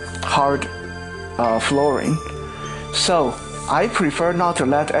hard flooring. So, I prefer not to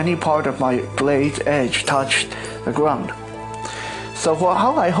let any part of my blade edge touch the ground. So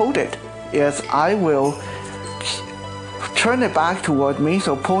how I hold it is I will turn it back toward me,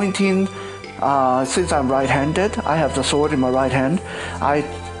 so pointing, since I'm right-handed, I have the sword in my right hand, I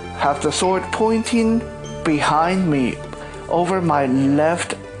have the sword pointing behind me over my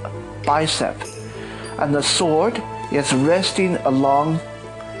left bicep, and the sword is resting along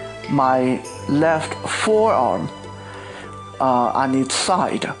my left forearm on its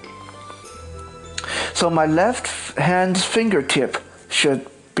side. So my left hand's fingertip should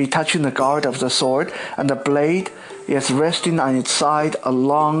be touching the guard of the sword, and the blade is resting on its side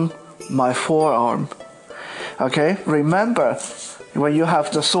along my forearm. Okay, remember, when you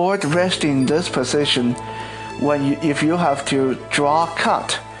have the sword resting in this position, if you have to draw a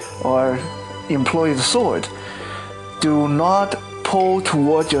cut or employ the sword, do not pull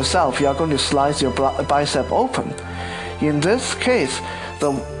toward yourself. You are going to slice your bicep open. In this case,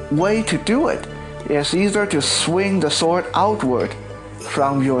 the way to do it is either to swing the sword outward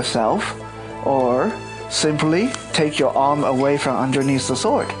from yourself, or simply take your arm away from underneath the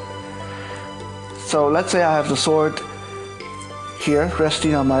sword. So let's say I have the sword here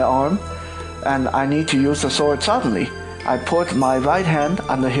resting on my arm, and I need to use the sword suddenly. I put my right hand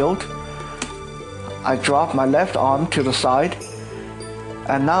on the hilt, I drop my left arm to the side,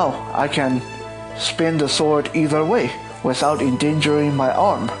 and now I can spin the sword either way without endangering my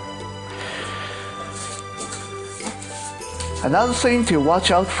arm. Another thing to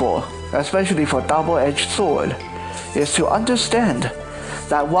watch out for, especially for double-edged sword, is to understand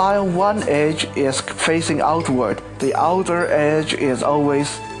that while one edge is facing outward, the outer edge is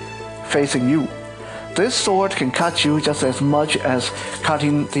always facing you. This sword can cut you just as much as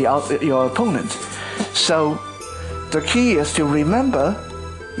cutting your opponent. So the key is to remember,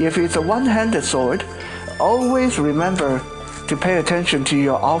 if it's a one-handed sword, always remember to pay attention to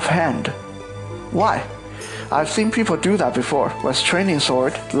your offhand. Why? I've seen people do that before with training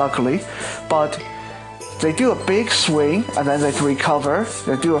sword, luckily, but they do a big swing and then they recover.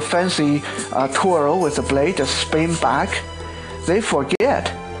 They do a fancy twirl with the blade, just spin back. They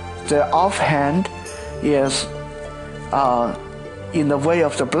forget their offhand is in the way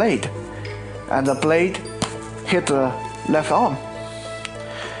of the blade, and the blade hit the left arm.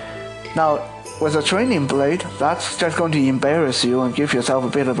 Now, with a training blade, that's just going to embarrass you and give yourself a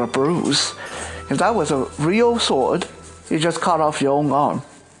bit of a bruise. If that was a real sword, you just cut off your own arm,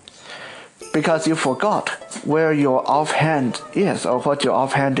 because you forgot where your offhand is or what your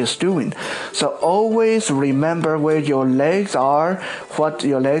offhand is doing. So always remember where your legs are, what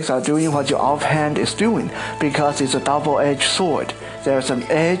your legs are doing, what your offhand is doing, because it's a double-edged sword. There's an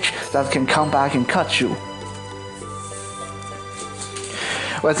edge that can come back and cut you.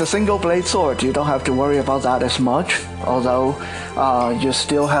 With a single blade sword, you don't have to worry about that as much, although you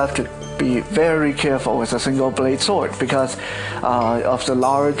still have to be very careful with a single blade sword because of the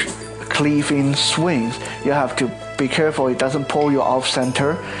large cleaving swings. You have to be careful it doesn't pull you off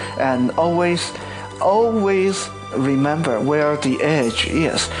center, and always remember where the edge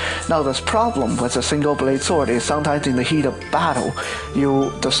is. Now, this problem with a single blade sword is sometimes in the heat of battle,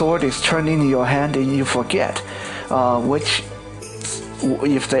 the sword is turning in your hand and you forget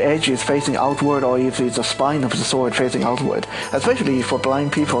if the edge is facing outward or if it's the spine of the sword facing outward. Especially for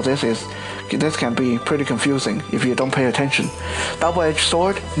blind people, this can be pretty confusing if you don't pay attention. Double-edged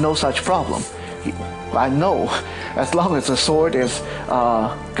sword, no such problem. I know, as long as the sword is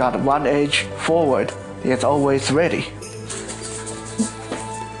got one edge forward, it's always ready.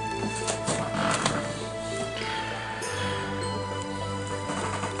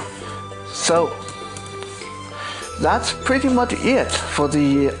 So that's pretty much it for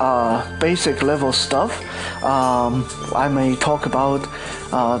the basic level stuff. I may talk about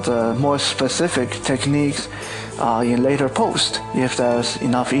the more specific techniques in later posts if there's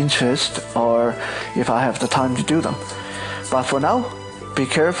enough interest or if I have the time to do them. But for now, be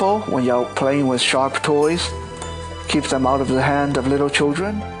careful when you're playing with sharp toys. Keep them out of the hand of little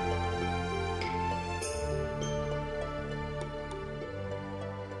children.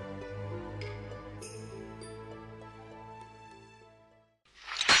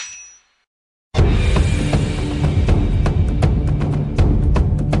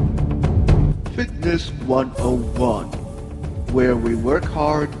 Fitness 101, where we work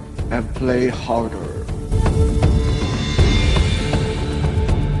hard and play harder.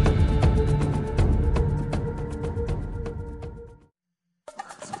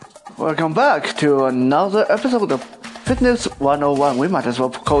 Welcome back to another episode of Fitness 101. We might as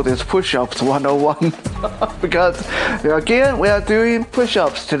well call this Push-Ups 101 because again we are doing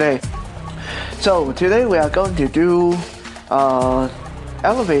push-ups today. So today we are going to do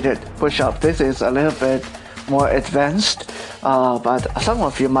elevated push-up. This is a little bit more advanced, but some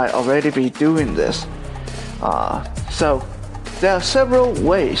of you might already be doing this. So there are several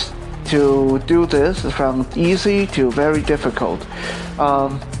ways to do this, from easy to very difficult.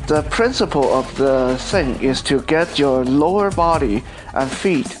 The principle of the thing is to get your lower body and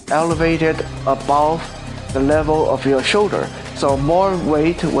feet elevated above the level of your shoulder, so more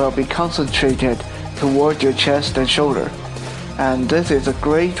weight will be concentrated toward your chest and shoulder. And this is a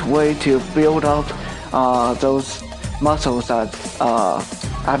great way to build up those muscles that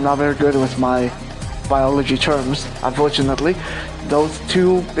I'm not very good with my biology terms, unfortunately. Those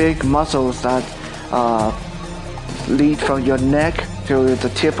two big muscles that lead from your neck to the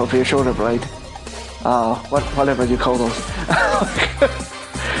tip of your shoulder blade. Whatever you call those.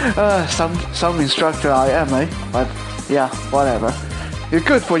 Some instructor I am, eh? But yeah, whatever. You're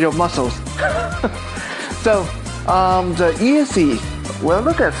good for your muscles. So, the easy, we'll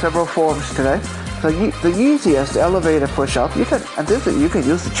look at several forms today. So the easiest elevated push-up, you can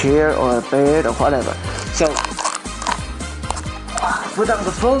use a chair or a bed or whatever. So, without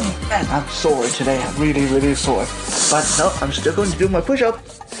the phone, man, I'm sore today. I'm really sore. But no, I'm still going to do my push-up.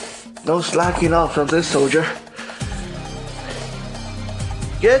 No slacking off from this soldier.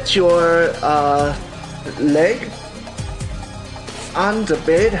 Get your leg on the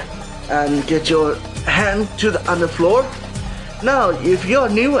bed and get your hand on the floor. Now, if you're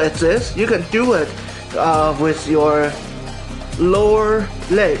new at this, you can do it with your lower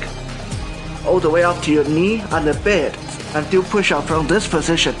leg all the way up to your knee on the bed and do push-up from this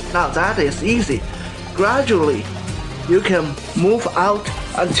position. Now that is easy. Gradually, you can move out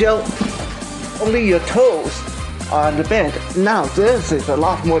until only your toes are on the bed. Now this is a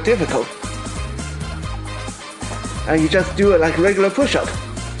lot more difficult. And you just do it like regular push-up.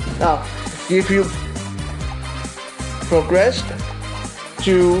 Now, if you progressed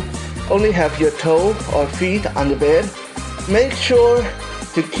to only have your toe or feet on the bed, make sure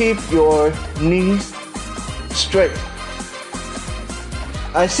to keep your knees straight.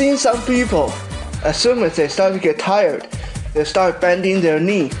 I've seen some people, as soon as they start to get tired, they start bending their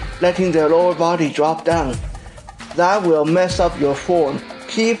knee, letting their lower body drop down. That will mess up your form.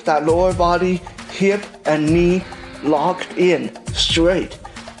 Keep that lower body, hip and knee locked in, straight.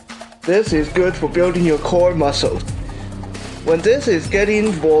 This is good for building your core muscles. When this is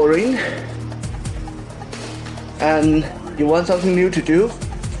getting boring and you want something new to do,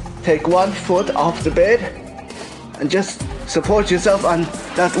 take one foot off the bed and just support yourself on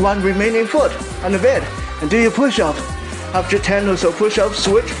that one remaining foot on the bed and do your push-up. After 10 or so push-ups,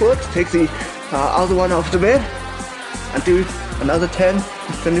 switch foot, take the other one off the bed and do another 10,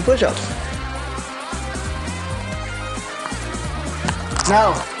 20 push-ups.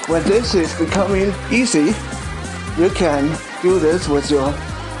 Now, when this is becoming easy, you can do this with your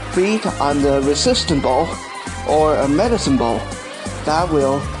feet on the resistance ball or a medicine ball. That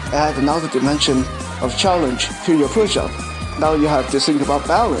will add another dimension of challenge to your push-up. Now you have to think about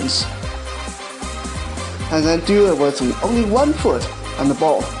balance. And then do it with only one foot on the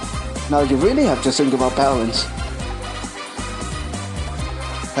ball. Now you really have to think about balance.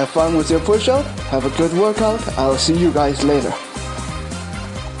 Have fun with your push-up. Have a good workout. I'll see you guys later.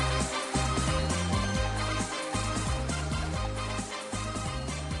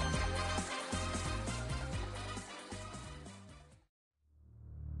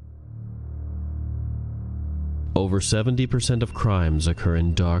 Over 70% of crimes occur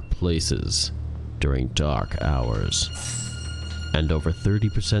in dark places during dark hours, and over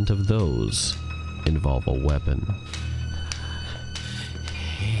 30% of those involve a weapon.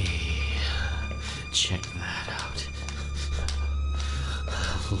 Hey, check that out.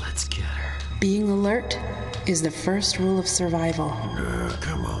 Let's get her. Being alert is the first rule of survival.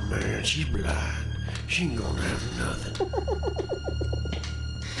 Come on, man. She's blind. She ain't gonna have nothing.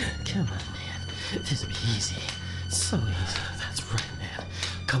 Come on, man. This'll be easy. So easy. That's right, man.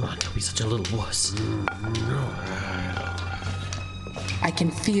 Come on, don't be such a little wuss. I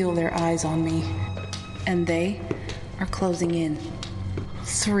can feel their eyes on me, and they are closing in.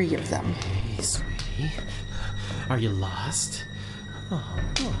 3 of them. Hey, sweetie. Are you lost? Oh,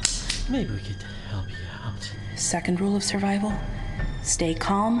 well, maybe we could help you out. Second rule of survival, stay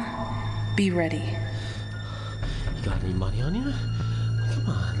calm, be ready. You got any money on you? Come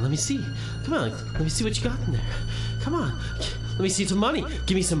on, let me see. Come on, let me see what you got in there. Come on, let me see some money.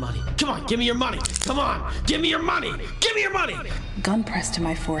 Give me some money. Come on, give me your money. Come on, give me your money. Give me your money. Gun pressed to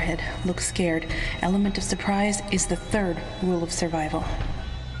my forehead, look scared. Element of surprise is the 3rd rule of survival.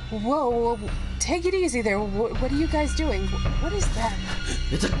 Whoa, take it easy there. What are you guys doing? What is that?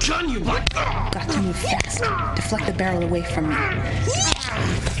 It's a gun, you butt! Got to move fast. Deflect the barrel away from me.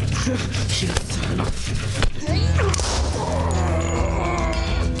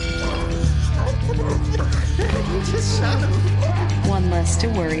 One less to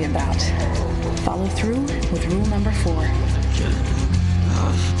worry about. Follow through with rule number 4.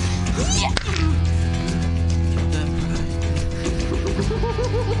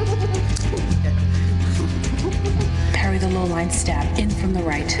 Parry the low-line stab in from the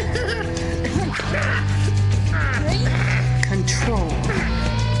right. Control.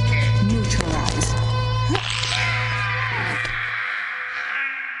 Neutralize.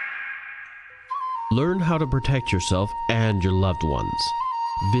 Learn how to protect yourself and your loved ones.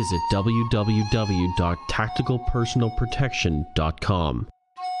 Visit www.tacticalpersonalprotection.com.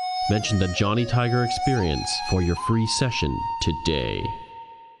 Mention the Johnny Tiger Experience for your free session today.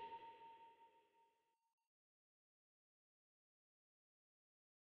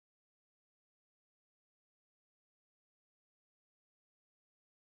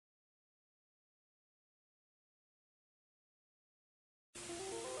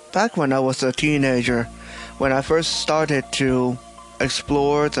 Back when I was a teenager, when I first started to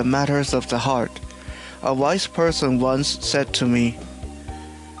explore the matters of the heart, a wise person once said to me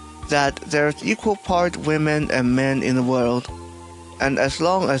that there's equal part women and men in the world, and as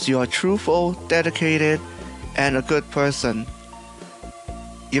long as you are truthful, dedicated, and a good person,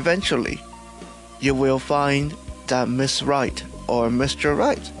 eventually you will find that Miss Right or Mr.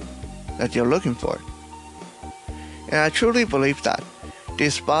 Right that you're looking for. And I truly believe that.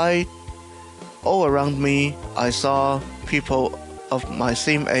 Despite all around me, I saw people of my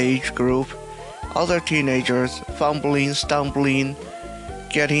same age group, other teenagers, fumbling, stumbling,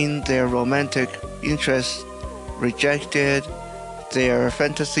 getting their romantic interests rejected, their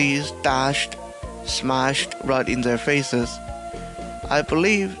fantasies dashed, smashed right in their faces. I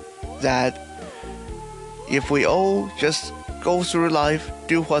believe that if we all just go through life,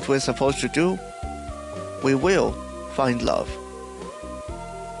 do what we're supposed to do, we will find love.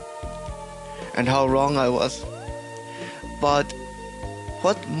 And how wrong I was. But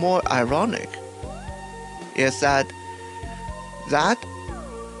what's more ironic is that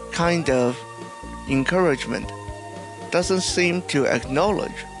kind of encouragement doesn't seem to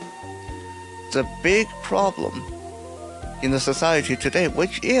acknowledge the big problem in the society today,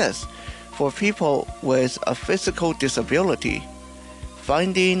 which is for people with a physical disability,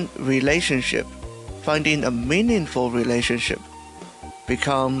 finding a meaningful relationship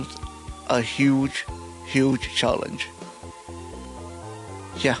becomes a huge challenge.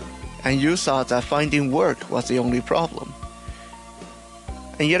 Yeah, and you thought that finding work was the only problem.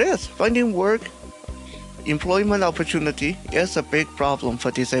 And it is. Finding work, employment opportunity is a big problem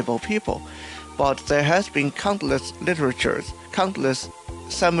for disabled people. But there has been countless literatures, countless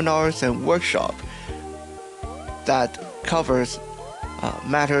seminars and workshops that covers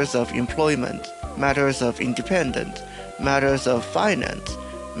matters of employment, matters of independence, matters of finance,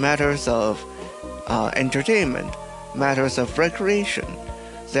 matters of entertainment, matters of recreation.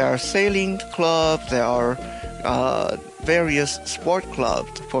 There are sailing clubs, there are various sport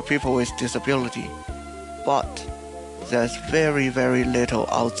clubs for people with disability. But there's very little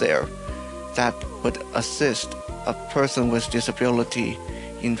out there that would assist a person with disability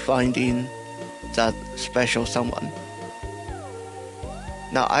in finding that special someone.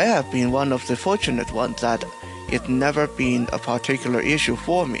 Now, I have been one of the fortunate ones that it never been a particular issue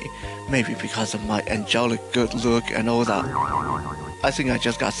for me, maybe because of my angelic good look and all that. I think I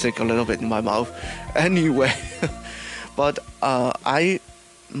just got sick a little bit in my mouth. Anyway, but I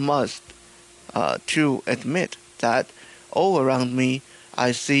must to admit that all around me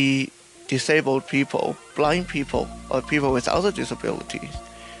I see disabled people, blind people, or people with other disabilities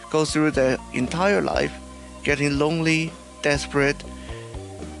go through their entire life getting lonely, desperate,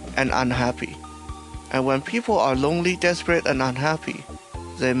 and unhappy. And when people are lonely, desperate, and unhappy,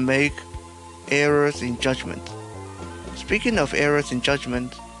 they make errors in judgment. Speaking of errors in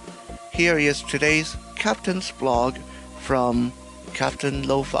judgment, here is today's Captain's blog from Captain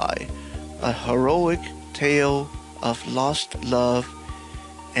Lo-Fi, a heroic tale of lost love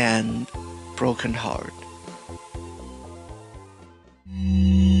and broken heart.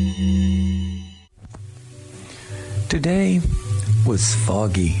 Today was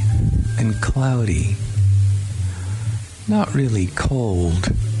foggy and cloudy. Not really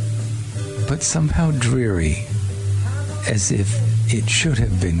cold, but somehow dreary, as if it should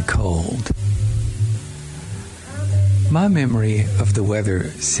have been cold. My memory of the weather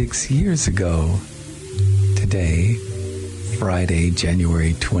 6 years ago, today, Friday,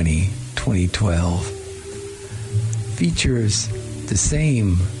 January 20, 2012, features the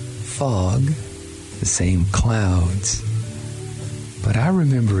same fog, the same clouds, but I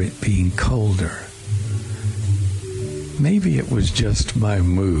remember it being colder. Maybe it was just my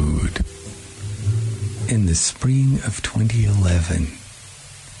mood. In the spring of 2011,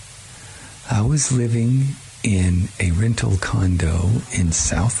 I was living in a rental condo in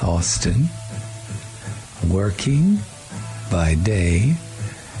South Austin, working by day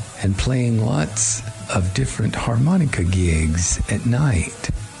and playing lots of different harmonica gigs at night.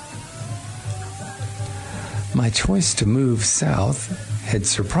 My choice to move south had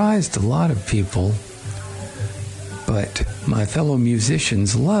surprised a lot of people, but my fellow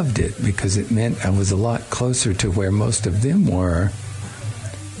musicians loved it because it meant I was a lot closer to where most of them were,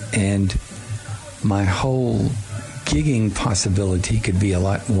 and my whole gigging possibility could be a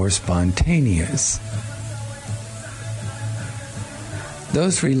lot more spontaneous.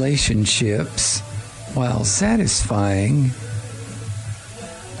 Those relationships, while satisfying,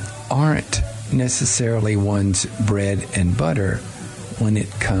 aren't necessarily one's bread and butter when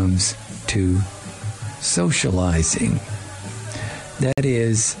it comes to socializing. That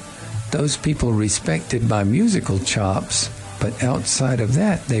is, those people respected my musical chops, but outside of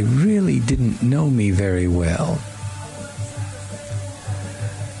that, they really didn't know me very well.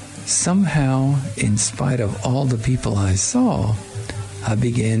 Somehow, in spite of all the people I saw, I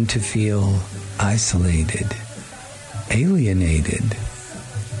began to feel isolated, alienated.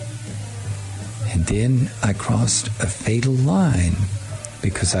 And then I crossed a fatal line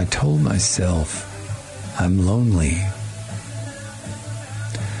because I told myself I'm lonely.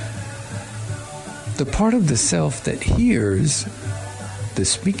 The part of the self that hears, the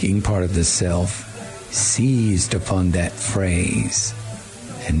speaking part of the self, seized upon that phrase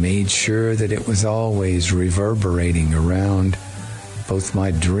and made sure that it was always reverberating around both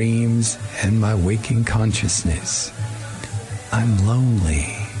my dreams and my waking consciousness. I'm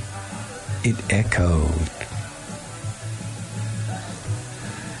lonely. It echoed.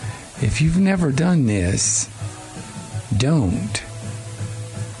 If you've never done this, don't.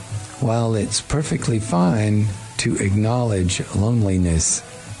 While it's perfectly fine to acknowledge loneliness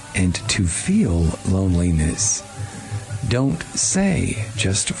and to feel loneliness, don't say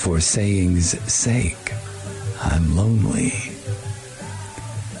just for saying's sake, I'm lonely.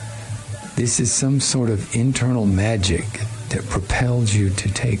 This is some sort of internal magic that propels you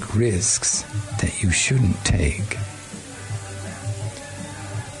to take risks that you shouldn't take.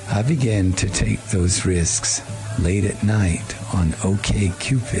 I began to take those risks late at night on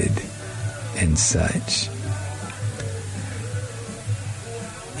OkCupid and such.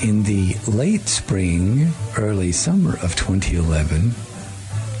 In the late spring, early summer of 2011,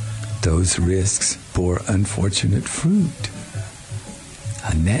 those risks bore unfortunate fruit.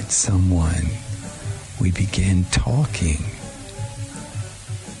 I met someone. We began talking.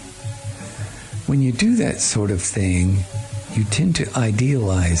 When you do that sort of thing, you tend to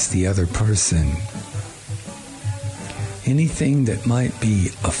idealize the other person. Anything that might be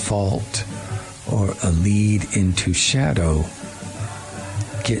a fault or a lead into shadow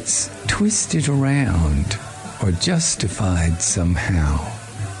gets twisted around or justified somehow.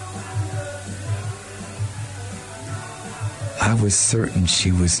 I was certain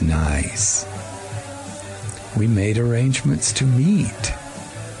she was nice. We made arrangements to meet,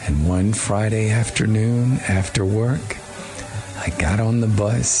 and one Friday afternoon after work, I got on the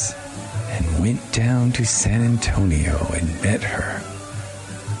bus and went down to San Antonio and met her.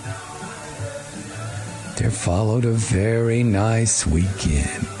 There followed a very nice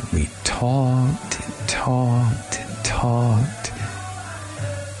weekend. We talked and talked and talked,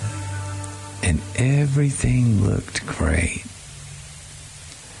 and everything looked great.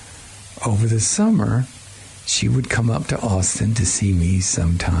 Over the summer, she would come up to Austin to see me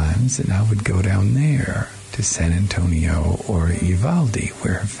sometimes, and I would go down there to San Antonio or Uvalde,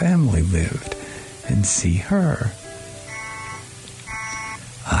 where her family lived, and see her.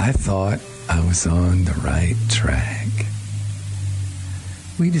 I thought I was on the right track.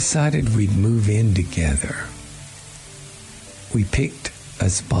 We decided we'd move in together. We picked a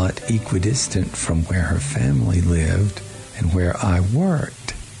spot equidistant from where her family lived and where I worked.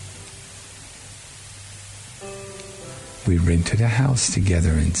 We rented a house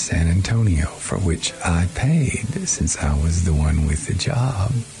together in San Antonio, for which I paid since I was the one with the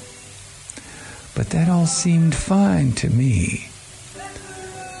job. But that all seemed fine to me.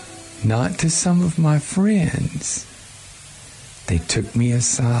 Not to some of my friends. They took me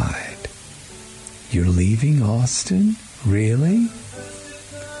aside. You're leaving Austin? Really?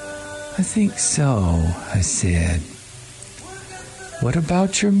 I think so, I said. What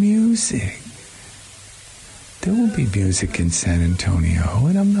about your music? There will be music in San Antonio,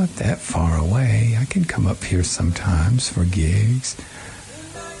 and I'm not that far away. I can come up here sometimes for gigs.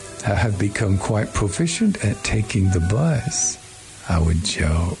 I have become quite proficient at taking the bus, I would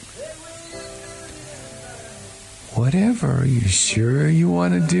joke. Whatever, you sure you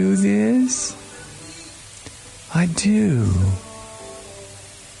want to do this? I do.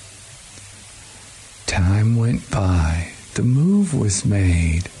 Time went by. The move was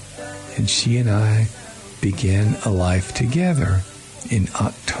made, and she and I began a life together in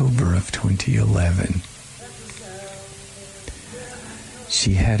October of 2011.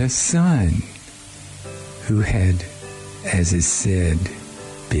 She had a son who had, as is said,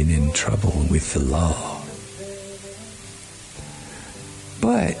 been in trouble with the law.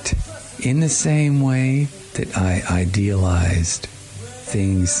 But in the same way that I idealized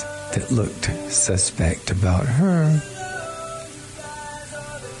things that looked suspect about her,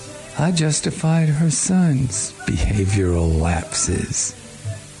 I justified her son's behavioral lapses.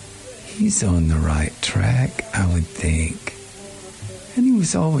 He's on the right track, I would think. And he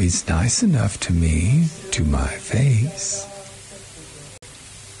was always nice enough to me, to my face.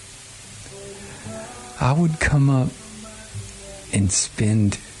 I would come up and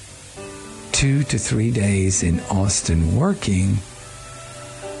spend 2 to 3 days in Austin working,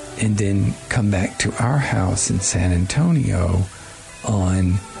 and then come back to our house in San Antonio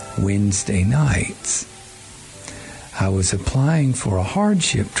on Wednesday nights. I was applying for a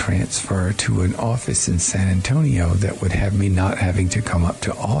hardship transfer to an office in San Antonio that would have me not having to come up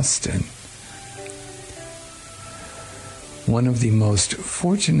to Austin. One of the most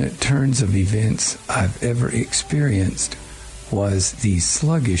fortunate turns of events I've ever experienced was the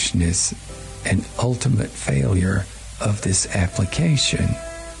sluggishness and ultimate failure of this application.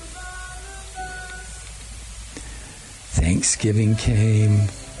 Thanksgiving came,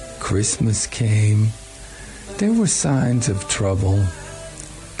 Christmas came. There were signs of trouble,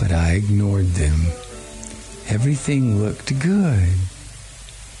 but I ignored them. Everything looked good.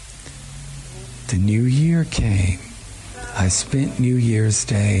 The new year came. I spent New Year's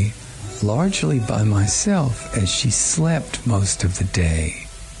Day largely by myself as she slept most of the day.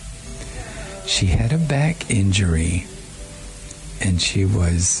 She had a back injury, and she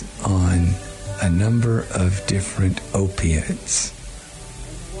was on a number of different opiates.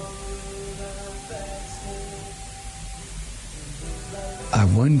 I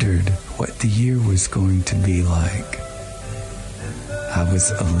wondered what the year was going to be like. I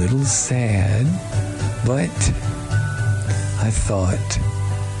was a little sad, but I thought,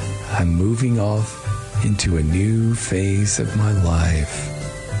 I'm moving off into a new phase of my life.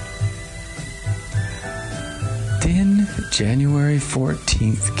 Then January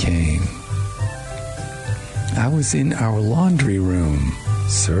 14th came. I was in our laundry room,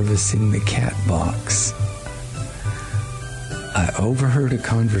 servicing the cat box. I overheard a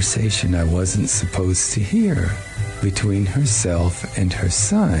conversation I wasn't supposed to hear between herself and her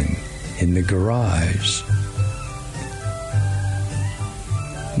son in the garage.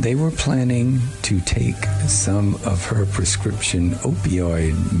 They were planning to take some of her prescription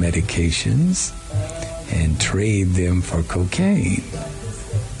opioid medications and trade them for cocaine,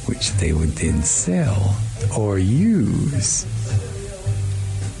 which they would then sell or use.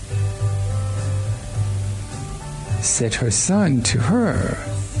 Said her son to her,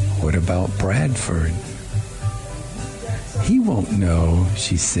 "What about Bradford?" "He won't know,"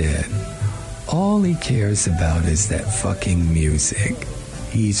 she said. "All he cares about is that fucking music.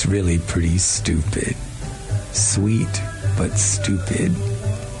 He's really pretty stupid. Sweet, but stupid."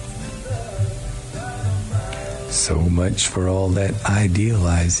 So much for all that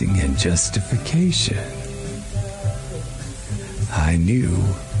idealizing and justification. I knew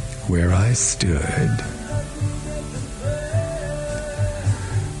where I stood.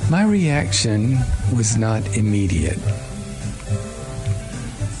 My reaction was not immediate.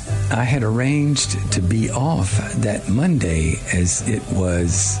 I had arranged to be off that Monday, as it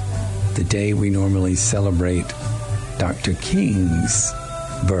was the day we normally celebrate Dr. King's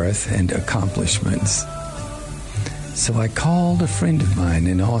birth and accomplishments. So I called a friend of mine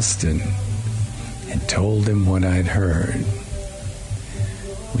in Austin and told him what I'd heard.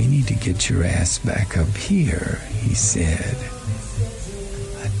 "We need to get your ass back up here," he said.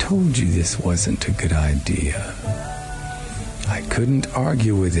 "I told you this wasn't a good idea." I couldn't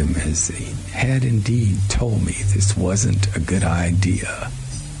argue with him, as he had indeed told me this wasn't a good idea.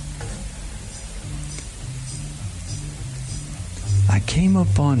 I came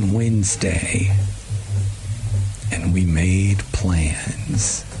up on Wednesday, and we made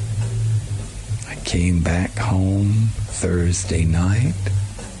plans. I came back home Thursday night,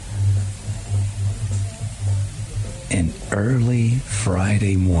 and early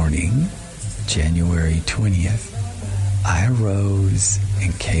Friday morning, January 20th, I arose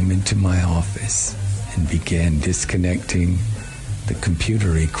and came into my office and began disconnecting the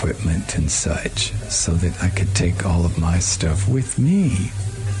computer equipment and such so that I could take all of my stuff with me.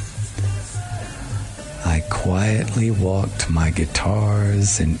 I quietly walked my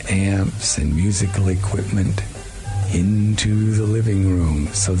guitars and amps and musical equipment into the living room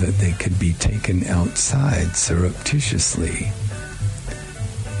so that they could be taken outside surreptitiously.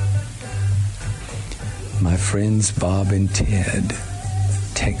 My friends Bob and Ted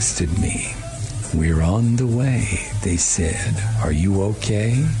texted me. "We're on the way," they said. "Are you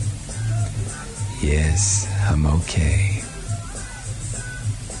okay?" "Yes, I'm okay."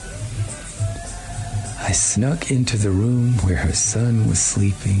 I snuck into the room where her son was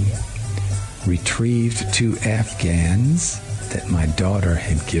sleeping, retrieved 2 Afghans that my daughter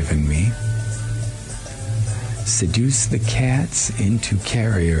had given me, seduced the cats into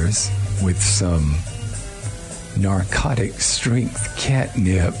carriers with some narcotic strength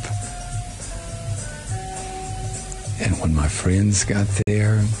catnip. And when my friends got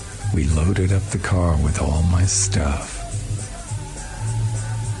there, we loaded up the car with all my stuff.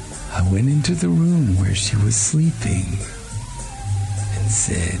 I went into the room where she was sleeping and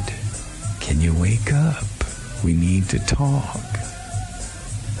said, "Can you wake up? We need to talk."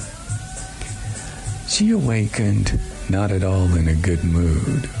 She awakened, not at all in a good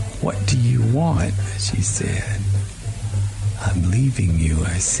mood. "What do you want?" she said. "I'm leaving you,"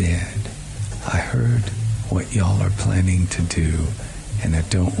 I said. "I heard what y'all are planning to do, and I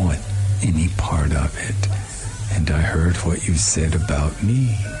don't want any part of it. And I heard what you said about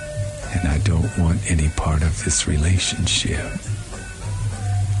me, and I don't want any part of this relationship.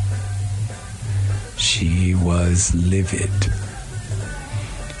 She was livid.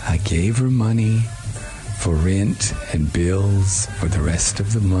 I gave her money for rent and bills for the rest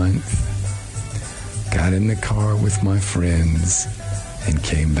of the month, got in the car with my friends, and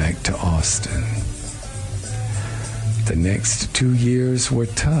came back to Austin. The next 2 years were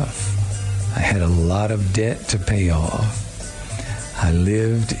tough. I had a lot of debt to pay off. I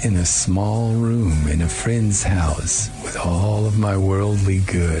lived in a small room in a friend's house with all of my worldly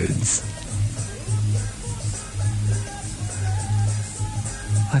goods.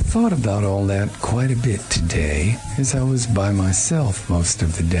 I thought about all that quite a bit today, as I was by myself most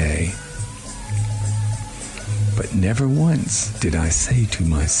of the day. But never once did I say to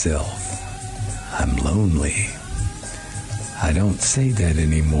myself, I'm lonely. I don't say that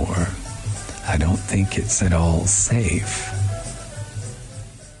anymore. I don't think it's at all safe.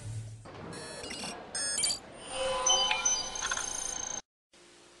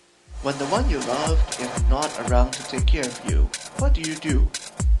 When the one you loved is not around to take care of you, what do? You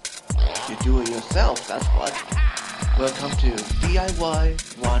do it yourself, that's what. Welcome to DIY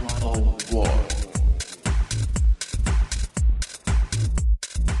 101.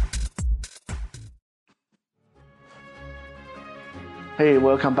 Hey,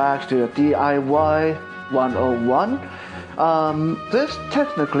 welcome back to DIY 101. This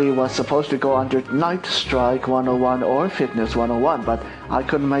technically was supposed to go under Night Strike 101 or Fitness 101, but I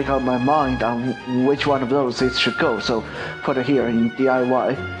couldn't make up my mind on which one of those it should go, so put it here in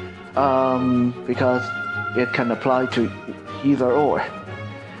DIY, because it can apply to either or.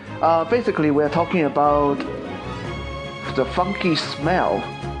 Basically, we're talking about the funky smell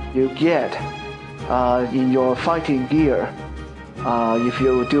you get in your fighting gear. If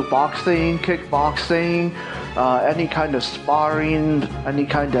you do boxing, kickboxing, any kind of sparring, any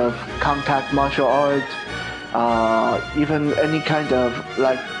kind of contact martial arts, even any kind of,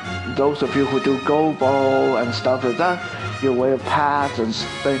 like those of you who do go ball and stuff like that, you wear pads and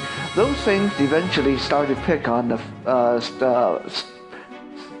things. Those things eventually start to pick on the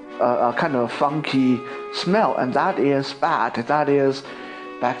kind of funky smell, and that is bad. That is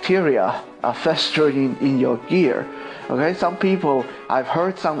bacteria festering in your gear. Okay, some people, I've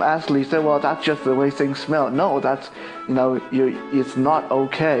heard some athletes say, well, that's just the way things smell. No, that's, it's not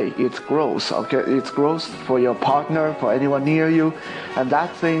okay. It's gross, okay? It's gross for your partner, for anyone near you. And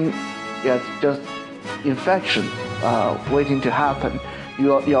that thing is just infection waiting to happen.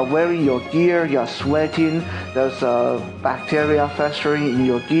 You're wearing your gear, you're sweating, there's bacteria festering in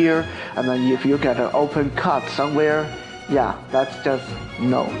your gear, and then if you get an open cut somewhere, yeah, that's just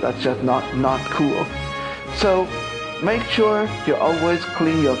not cool. So make sure you always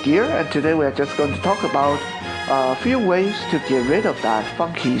clean your gear, and today we're just going to talk about a few ways to get rid of that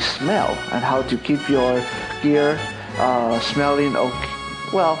funky smell and how to keep your gear smelling okay.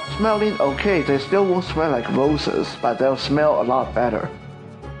 Well, smelling okay. They still won't smell like roses, but they'll smell a lot better.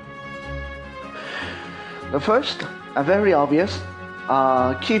 The first, and very obvious,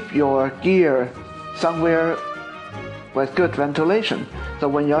 keep your gear somewhere with good ventilation. So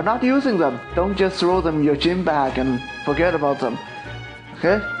when you're not using them, don't just throw them in your gym bag and forget about them.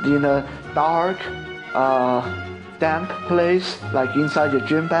 Okay? In a dark, damp place, like inside your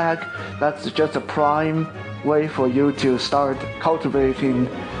gym bag, that's just a prime way for you to start cultivating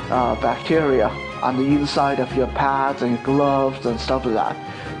bacteria on the inside of your pads and gloves and stuff like that.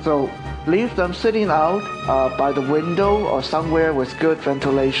 So leave them sitting out by the window or somewhere with good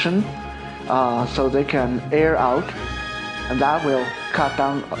ventilation, so they can air out, and that will cut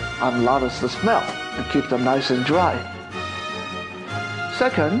down on a lot of the smell and keep them nice and dry.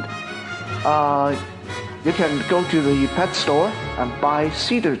 Second, you can go to the pet store and buy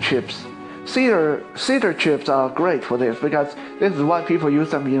cedar chips. Cedar chips are great for this, because this is why people use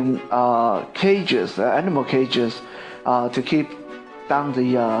them in cages, animal cages, to keep down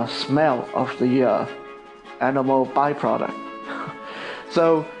the smell of the animal byproduct.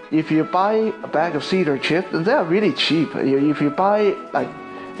 So if you buy a bag of cedar chips, and they are really cheap. If you buy like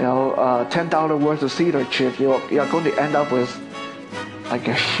 $10 worth of cedar chips, you're going to end up with like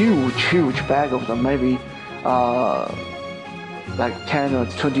a huge bag of them, maybe like 10 or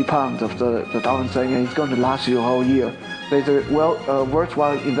 20 pounds of the darn thing, and it's going to last you a whole year. So it's a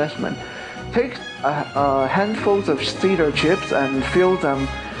worthwhile investment. Take handfuls of cedar chips and fill them,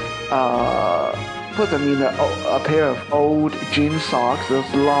 put them in a pair of old gym socks,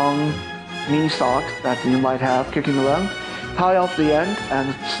 those long knee socks that you might have kicking around. Tie off the end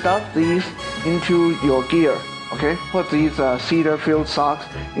and stuff these into your gear. Okay, put these cedar filled socks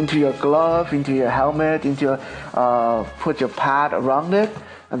into your glove, into your helmet, into your, put your pad around it,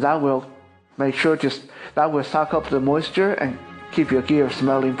 and that will make sure that will suck up the moisture and keep your gear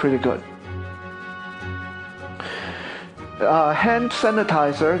smelling pretty good. Hand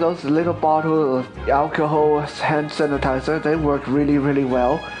sanitizer, those little bottles of alcohol hand sanitizer, they work really, really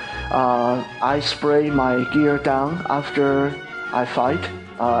well. I spray my gear down after I fight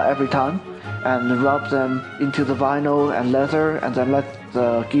every time, and rub them into the vinyl and leather, and then let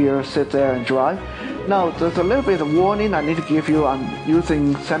the gear sit there and dry. Now, there's a little bit of warning I need to give you on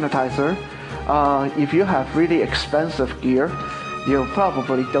using sanitizer. If you have really expensive gear, you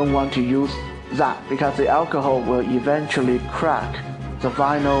probably don't want to use that, because the alcohol will eventually crack the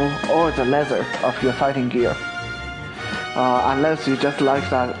vinyl or the leather of your fighting gear. Unless you just like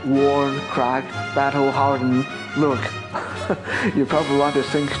that worn, cracked, battle-hardened look. You probably want to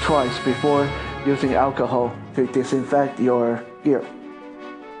think twice before using alcohol to disinfect your gear.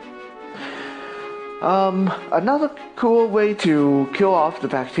 Another cool way to kill off the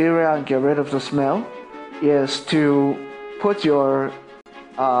bacteria and get rid of the smell is to put your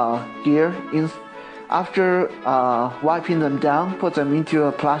gear in. After wiping them down, put them into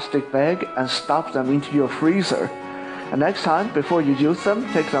a plastic bag and stuff them into your freezer. And next time, before you use them,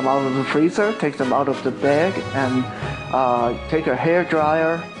 take them out of the freezer, take them out of the bag, and take a hair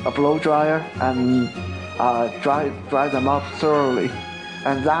dryer, a blow dryer, and dry them up thoroughly.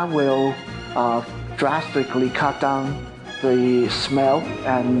 And that will drastically cut down the smell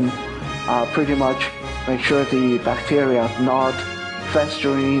and pretty much make sure the bacteria are not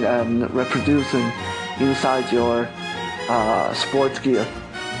festering and reproducing inside your sports gear.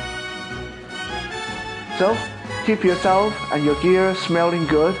 So, keep yourself and your gear smelling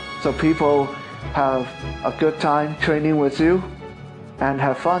good so people have a good time training with you and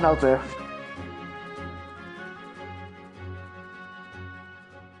have fun out there.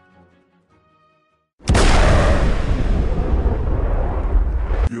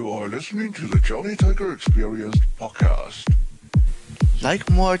 You are listening to the Johnny Tiger Experience podcast. Like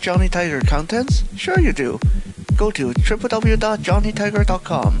more Johnny Tiger contents? Sure you do. Go to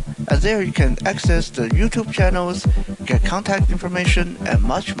www.johnnytiger.com, and there you can access the YouTube channels, get contact information, and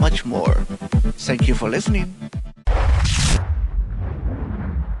much, much more. Thank you for listening.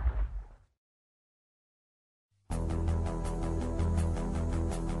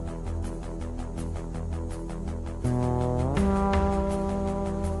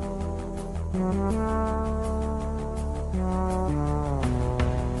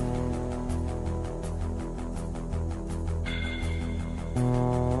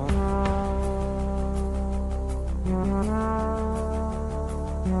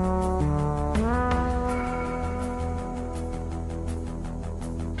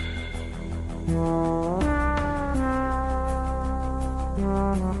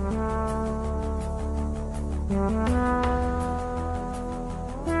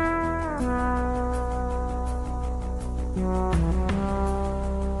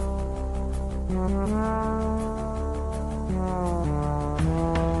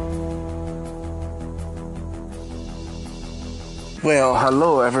 Well,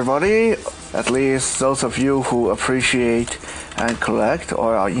 hello everybody, at least those of you who appreciate and collect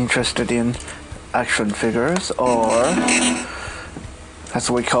or are interested in action figures, or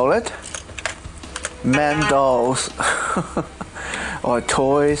as we call it, man dolls or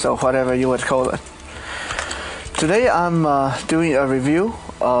toys or whatever you would call it. Today I'm doing a review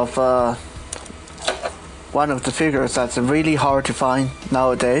of one of the figures that's really hard to find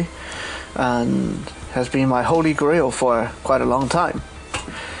nowadays and has been my holy grail for quite a long time.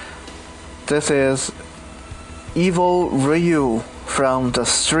 This is Evil Ryu from the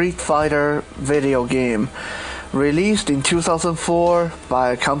Street Fighter video game, released in 2004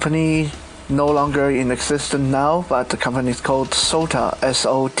 by a company no longer in existence now, but the company is called SOTA,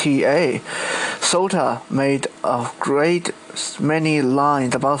 S-O-T-A. SOTA made a great many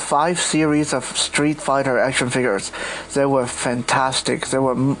lines, about 5 series of Street Fighter action figures. They were fantastic. They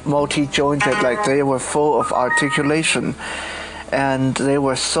were multi-jointed, like they were full of articulation, and they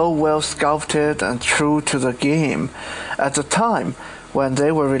were so well sculpted and true to the game. At the time when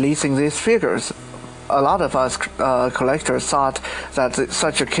they were releasing these figures, a lot of us collectors thought that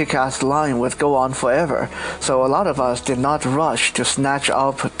such a kick-ass line would go on forever, so a lot of us did not rush to snatch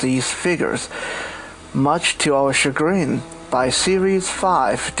up these figures. Much to our chagrin, by Series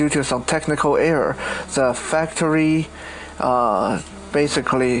 5, due to some technical error, the factory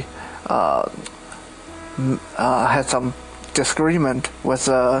basically had some disagreement with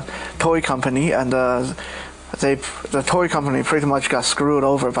the toy company, and the the toy company pretty much got screwed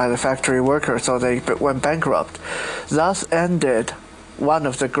over by the factory workers, so they went bankrupt. Thus ended one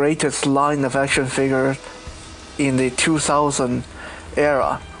of the greatest line of action figures in the 2000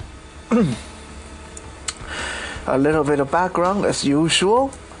 era. A little bit of background as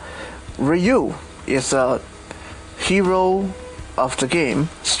usual. Ryu is a hero of the game.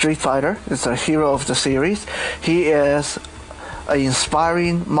 Street Fighter is a hero of the series. He is an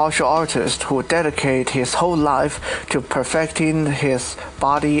inspiring martial artist who dedicates his whole life to perfecting his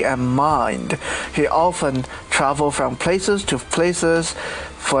body and mind. He often travels from places to places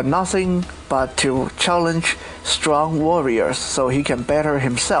for nothing but to challenge strong warriors so he can better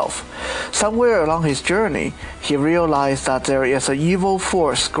himself. Somewhere along his journey, he realized that there is an evil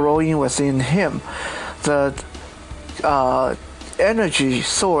force growing within him. The energy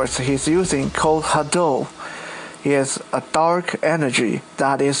source he's using, called Hado, is a dark energy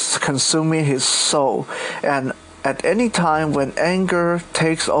that is consuming his soul, and at any time when anger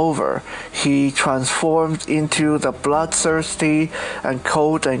takes over, he transforms into the bloodthirsty and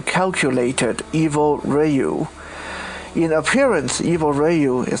cold and calculated evil Ryu. In appearance, evil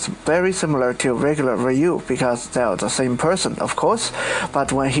Ryu is very similar to regular Ryu because they are the same person, of course,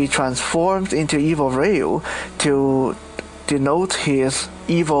 but when he transforms into evil Ryu to denote his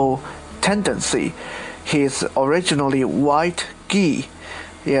evil tendency, he is originally white gi.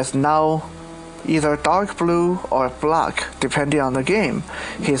 He is now either dark blue or black, depending on the game.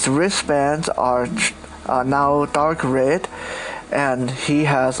 His wristbands are now dark red, and he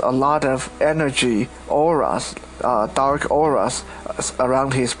has a lot of energy auras, dark auras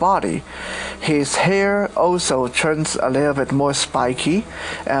around his body. His hair also turns a little bit more spiky,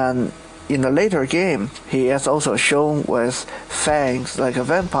 and in the later game, he is also shown with fangs like a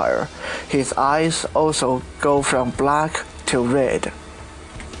vampire. His eyes also go from black to red.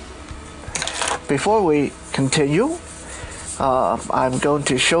 Before we continue, I'm going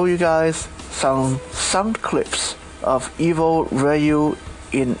to show you guys some sound clips of evil Ryu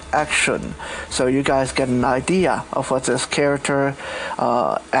in action, so you guys get an idea of what this character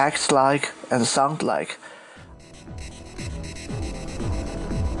acts like and sounds like.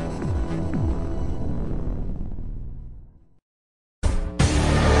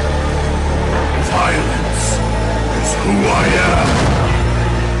 Violence is who I am.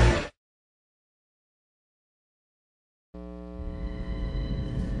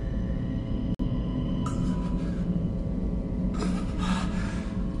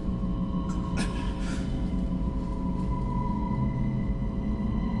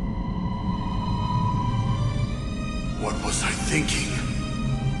 What was I thinking?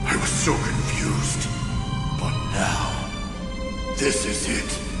 I was so confused. But now, this is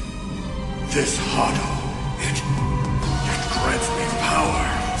it. This Hado, it grants me power.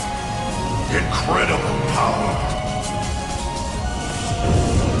 Incredible power.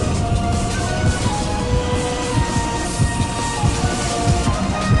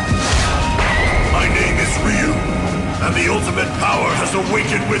 My name is Ryu, and the ultimate power has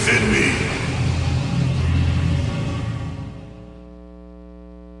awakened within me.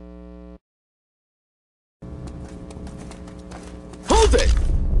 Hold it!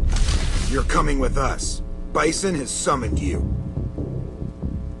 You're coming with us. Bison has summoned you.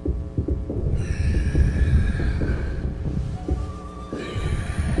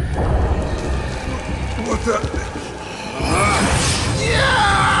 What the...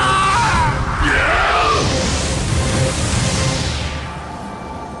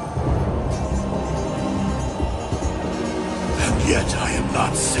 And yet I am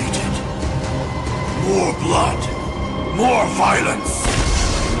not sated. More blood. More violence.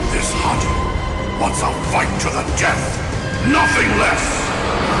 This Hado wants a fight to the death. Nothing less.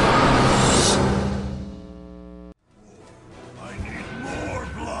 I need more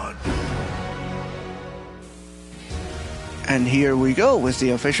blood. And here we go with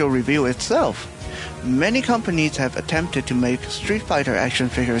the official review itself. Many companies have attempted to make Street Fighter action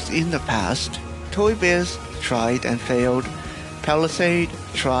figures in the past. Toy Biz tried and failed. Palisade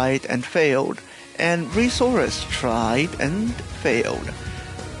tried and failed. And Resource tried and failed.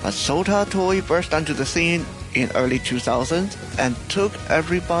 But Sota Toy burst onto the scene in early 2000s and took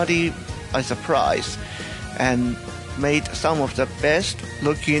everybody by surprise and made some of the best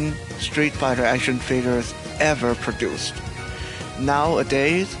looking Street Fighter action figures ever produced.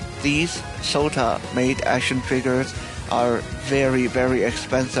 Nowadays, these Sota made action figures are very, very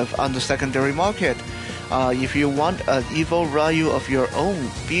expensive on the secondary market. If you want an evil Ryu of your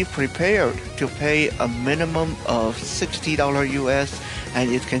own, be prepared to pay a minimum of $60 US, and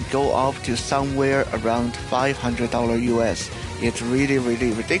it can go up to somewhere around $500 US It's really,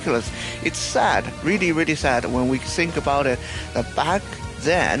 really ridiculous. It's sad, really, really sad when we think about it. That back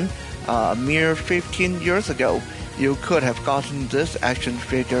then, a mere 15 years ago, you could have gotten this action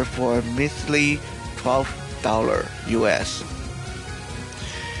figure for a measly $12 US.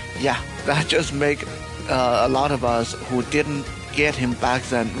 Yeah, that just make a lot of us who didn't get him back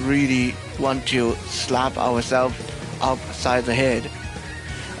then really want to slap ourselves upside the head.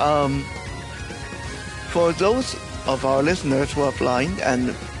 For those of our listeners who are blind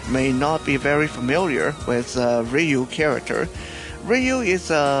and may not be very familiar with Ryu character, Ryu is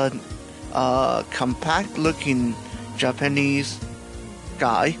a compact-looking Japanese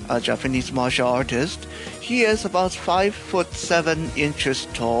guy, a Japanese martial artist. He is about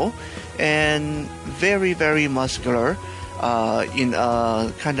 5'7" tall and very, very muscular, in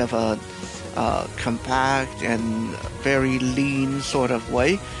a kind of a compact and very lean sort of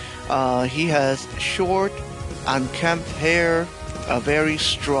way. He has short, unkempt hair, a very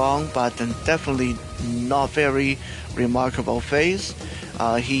strong but definitely not very remarkable face.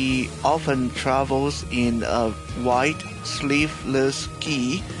 He often travels in a white sleeveless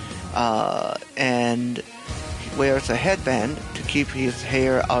gi and wears a headband to keep his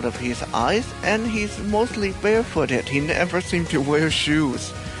hair out of his eyes, and he's mostly barefooted. He never seems to wear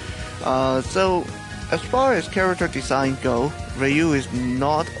shoes. So as far as character design go, Ryu is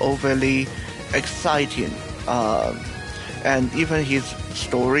not overly exciting, and even his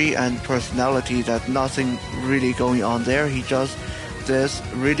story and personality, that nothing really going on there. He just this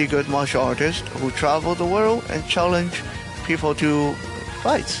really good martial artist who travel the world and challenge people to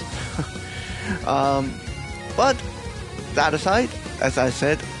fights. But that aside, as I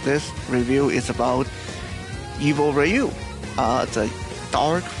said, this review is about Evil Ryu, the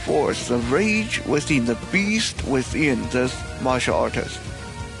dark force, the rage within, the beast within this martial artist.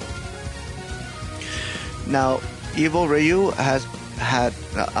 Now, Evil Ryu has had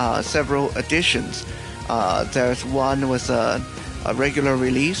several editions. There's one with a regular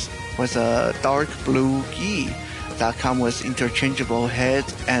release with a dark blue gi that come with interchangeable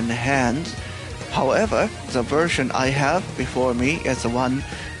heads and hands. However, the version I have before me is the one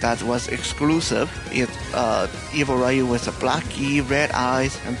that was exclusive. It's Evil Ryu with a black gi, red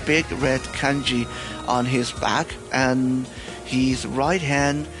eyes, and big red kanji on his back, and his right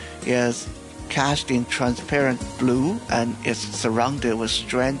hand is cast in transparent blue and is surrounded with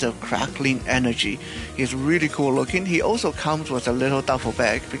strands of crackling energy. He's really cool looking. He also comes with a little duffel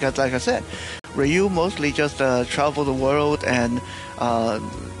bag because, like I said, Ryu mostly just travel the world and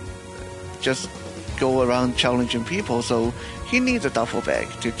just go around challenging people, so he needs a duffel bag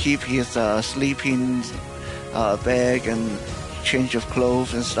to keep his sleeping bag and change of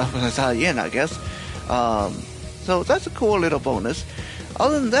clothes and stuff like that in, I guess. So that's a cool little bonus.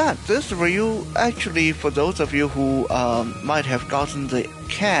 Other than that, this Ryu, actually, for those of you who might have gotten the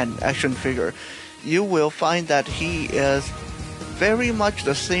Can action figure, you will find that he is very much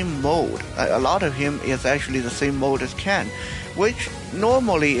the same mode. A lot of him is actually the same mode as Can, which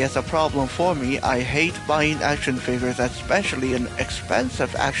normally is a problem for me. I hate buying action figures, especially an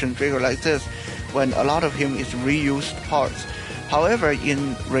expensive action figure like this, when a lot of him is reused parts. However,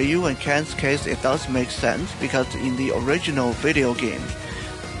 in Ryu and Ken's case, it does make sense because in the original video games,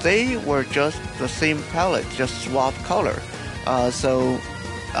 they were just the same palette, just swap color. So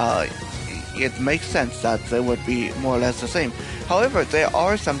it makes sense that they would be more or less the same. However, there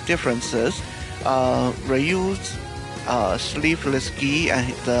are some differences. Ryu's sleeveless gi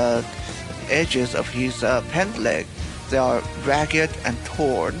and the edges of his pant leg, they are ragged and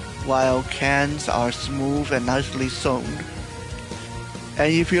torn, while Ken's are smooth and nicely sewn.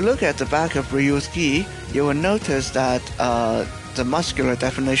 And if you look at the back of Ryu's gi, you will notice that the muscular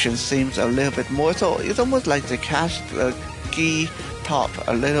definition seems a little bit more, so it's almost like they cast the gi top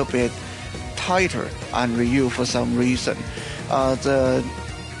a little bit tighter on Ryu for some reason. The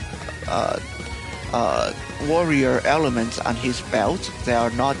warrior elements on his belt, they are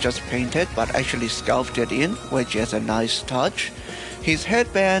not just painted but actually sculpted in, which is a nice touch. His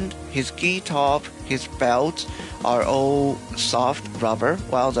headband, his gi top, his belt are all soft rubber,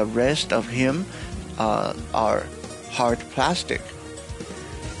 while the rest of him are hard plastic.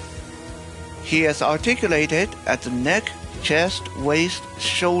 He is articulated at the neck, chest, waist,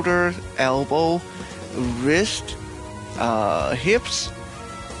 shoulder, elbow, wrist, hips,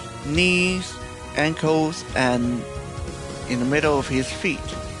 knees, ankles, and in the middle of his feet.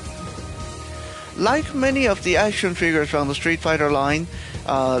 Like many of the action figures from the Street Fighter line,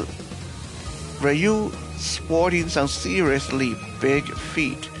 Ryu sporting some seriously big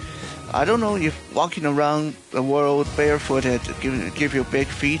feet. I don't know if walking around the world barefooted give you big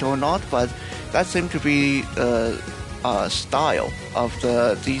feet or not, but that seemed to be style of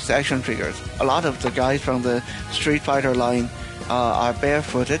these action figures. A lot of the guys from the Street Fighter line are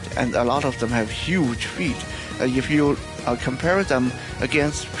barefooted, and a lot of them have huge feet. If you compare them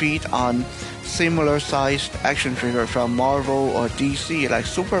against feet on similar sized action figure from Marvel or DC, like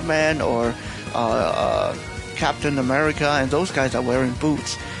Superman or Captain America, and those guys are wearing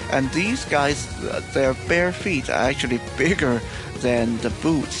boots. And these guys, their bare feet are actually bigger than the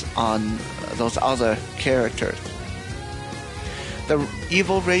boots on those other characters. The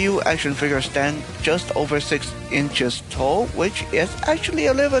Evil Ryu action figure stands just over 6 inches tall, which is actually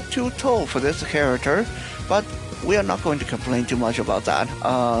a little bit too tall for this character, but we are not going to complain too much about that.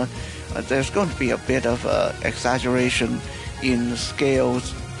 There's going to be a bit of exaggeration in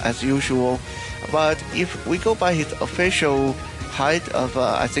scales as usual, but if we go by his official height of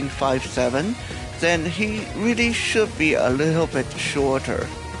I think 5'7", then he really should be a little bit shorter.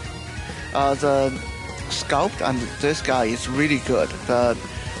 The sculpt on this guy is really good. The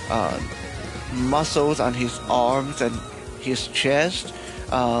muscles on his arms and his chest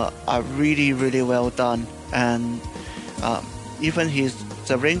are really, really well done, and even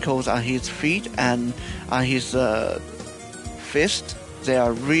the wrinkles on his feet and on his fist, they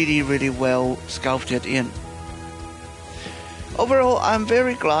are really, really well sculpted in. Overall, I'm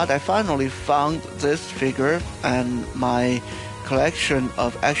very glad I finally found this figure, and my collection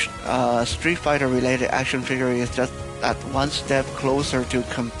of Street Fighter related action figure is just at one step closer to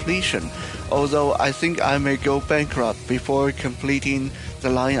completion, although I think I may go bankrupt before completing the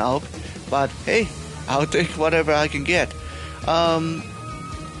lineup, but hey, I'll take whatever I can get.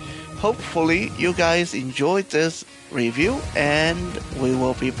 Hopefully you guys enjoyed this review, and we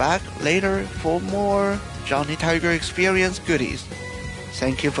will be back later for more Johnny Tiger Experience goodies.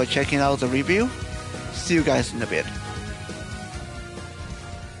 Thank you for checking out the review. See you guys in a bit.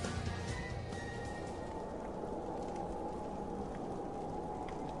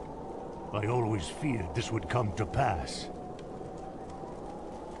 I always feared this would come to pass.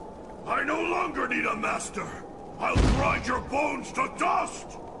 I no longer need a master! I'll grind your bones to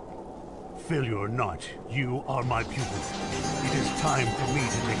dust! Failure or not, you are my pupil. It is time for me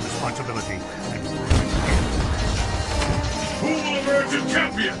to take responsibility and who will emerge as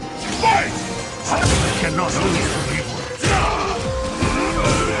champion? Fight! I cannot lose to evil.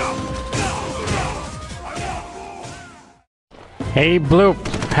 Hey Bloop,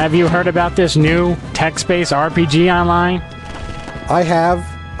 have you heard about this new text-based RPG online? I have.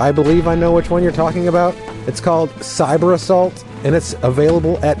 I believe I know which one you're talking about. It's called Cyber Assault, and it's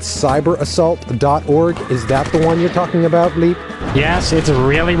available at cyberassault.org. Is that the one you're talking about, Bleep? Yes, it's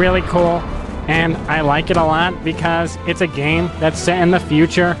really, really cool. And I like it a lot because it's a game that's set in the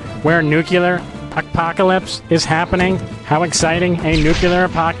future where nuclear apocalypse is happening. How exciting, a nuclear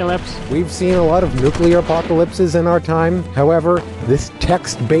apocalypse. We've seen a lot of nuclear apocalypses in our time. However, this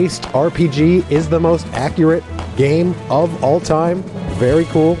text-based RPG is the most accurate game of all time. Very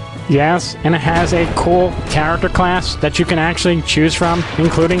cool. Yes, and it has a cool character class that you can actually choose from,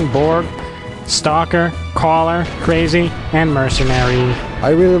 including Borg, Stalker, Caller, Crazy, and Mercenary.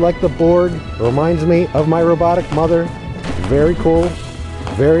 I really like the Borg. It reminds me of my robotic mother. Very cool.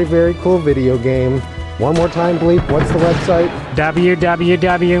 Very, very cool video game. One more time, Bleep, what's the website?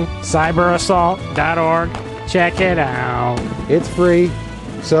 www.cyberassault.org. Check it out. It's free,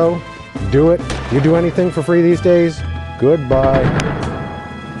 so do it. You do anything for free these days? Goodbye.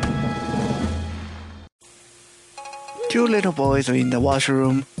 Two little boys are in the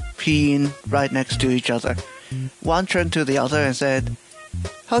washroom, peeing right next to each other. One turned to the other and said,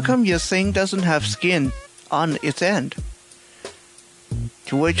 "How come your thing doesn't have skin on its end?"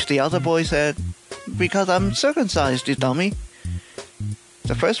 To which the other boy said, "Because I'm circumcised, you dummy."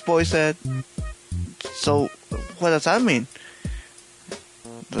 The first boy said, "So, what does that mean?"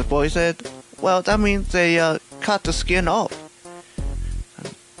 The boy said, "Well, that means they cut the skin off."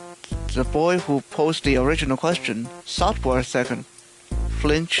 The boy who posed the original question thought for a second,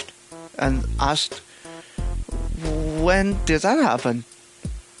 flinched, and asked, "When did that happen?"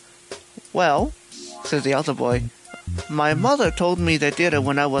 "Well," said the other boy, "my mother told me they did it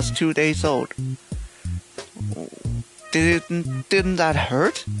when I was 2 days old." Didn't that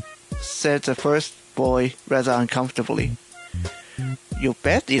hurt?" said the first boy rather uncomfortably. "You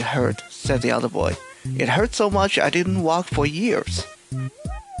bet it hurt," said the other boy. "It hurt so much I didn't walk for years."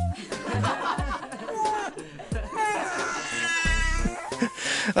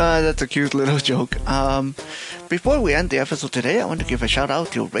 That's a cute little joke. Before we end the episode today, I want to give a shout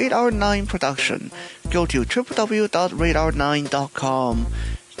out to Radar 9 Production. Go to www.radar9.com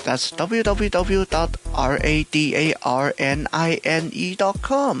That's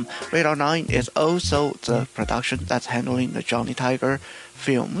www.radarnine.com. Radar 9 is also the production that's handling the Johnny Tiger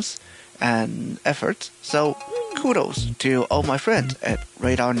films and efforts. So kudos to all my friends at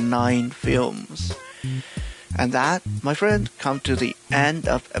Radar 9 Films. And that, my friend, come to the end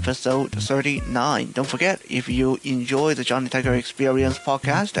of episode 39. Don't forget, if you enjoy the Johnny Tiger Experience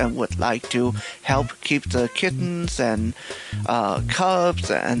podcast and would like to help keep the kittens and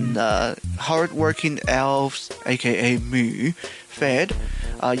cubs and hardworking elves, aka me, fed,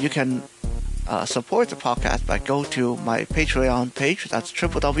 you can support the podcast by go to my Patreon page. That's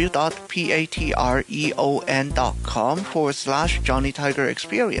www.patreon.com/Johnny Tiger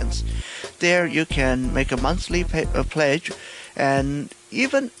Experience. There you can make a monthly pledge, and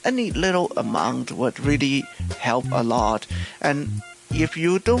even any little amount would really help a lot. And if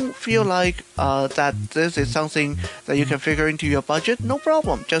you don't feel like that this is something that you can figure into your budget, no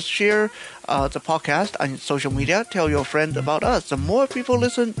problem. Just share the podcast on social media. Tell your friend about us. The more people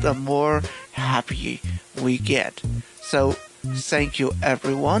listen, the more happy we get. So thank you,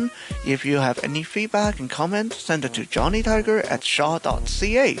 everyone. If you have any feedback and comments, send it to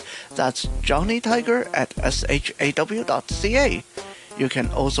johnnytiger@shaw.ca. That's johnnytiger@shaw.ca. You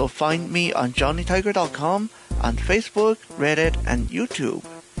can also find me on johnnytiger.com, on Facebook, Reddit, and YouTube.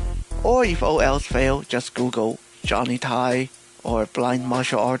 Or if all else fail, just Google Johnny Tai or Blind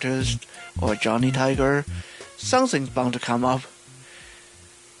Martial Artist or Johnny Tiger. Something's bound to come up.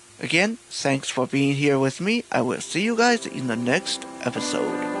 Again, thanks for being here with me. I will see you guys in the next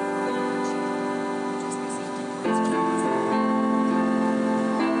episode.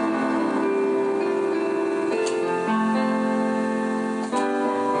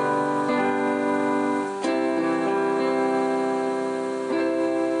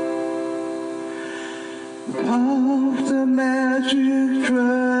 Of the magic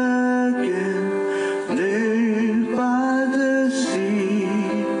dragon lived by the sea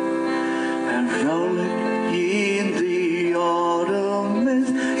and frolic in the autumn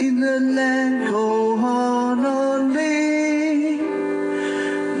mist in the land called Honolulu.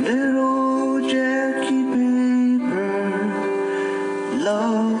 Little Jackie Paper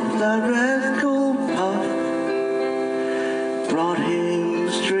loved that rascal Puff, brought him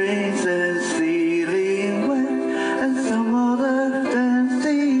strings and stealing and some other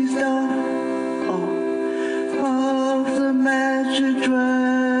fancy stuff. Oh, of the magic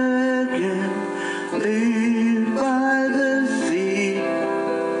dragon lived by the sea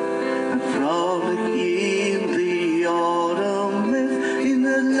and frolic in the autumn mist in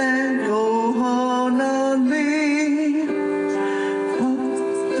the land called Honolulu. Of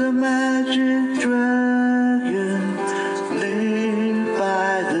the magic dragon lived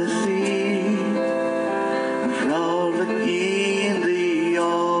by the sea, frolic in the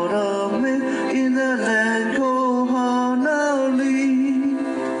autumn in the land called Honolulu.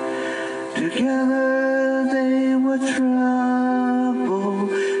 Together they would travel,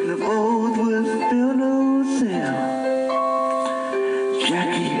 the boat was built no sail.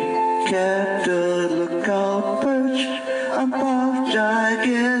 Jackie kept a lookout perch on Puff's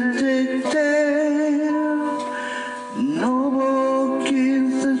gigantic tail. Noble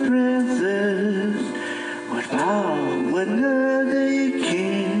kings and princes would bow whenever they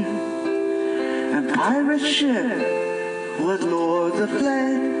came, and pirate ship would lord the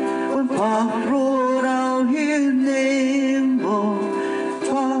flag when Puff roared out his name. Oh,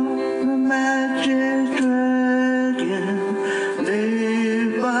 Puff the magic dragon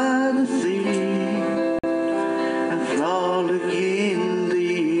lived by the sea and frolic in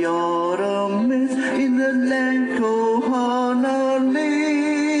the autumn mist in the land called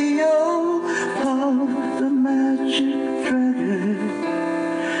Honolulu. Oh, Puff the magic dragon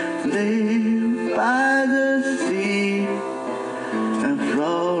lived by the sea and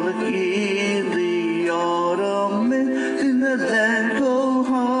frolic in the autumn mist in the land called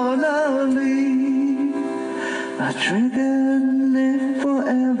Honolulu. A dragon lived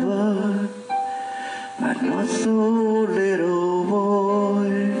forever, but not so little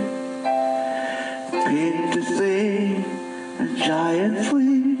boy. Paid to say a giant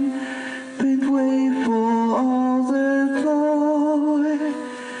flea, paid way for all the toy.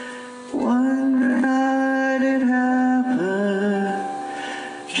 One night it happened,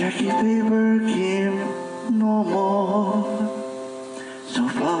 Jackie Paper came no more. So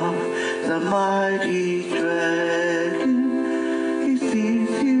far the mighty dragon, he sees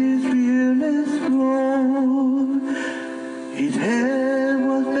his fearless roar. His head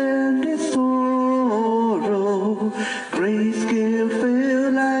was bent in sorrow, grayscale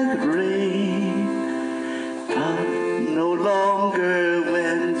fell like rain. Puff no longer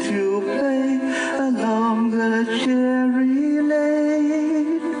went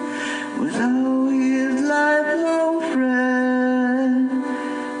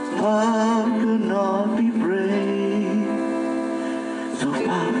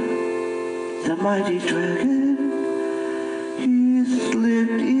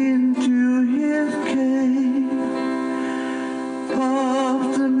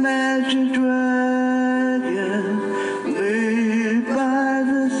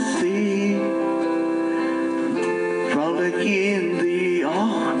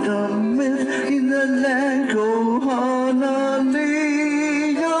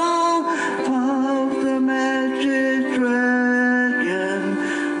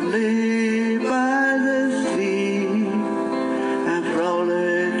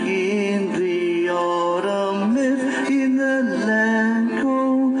let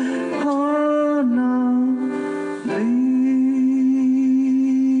go. Oh no,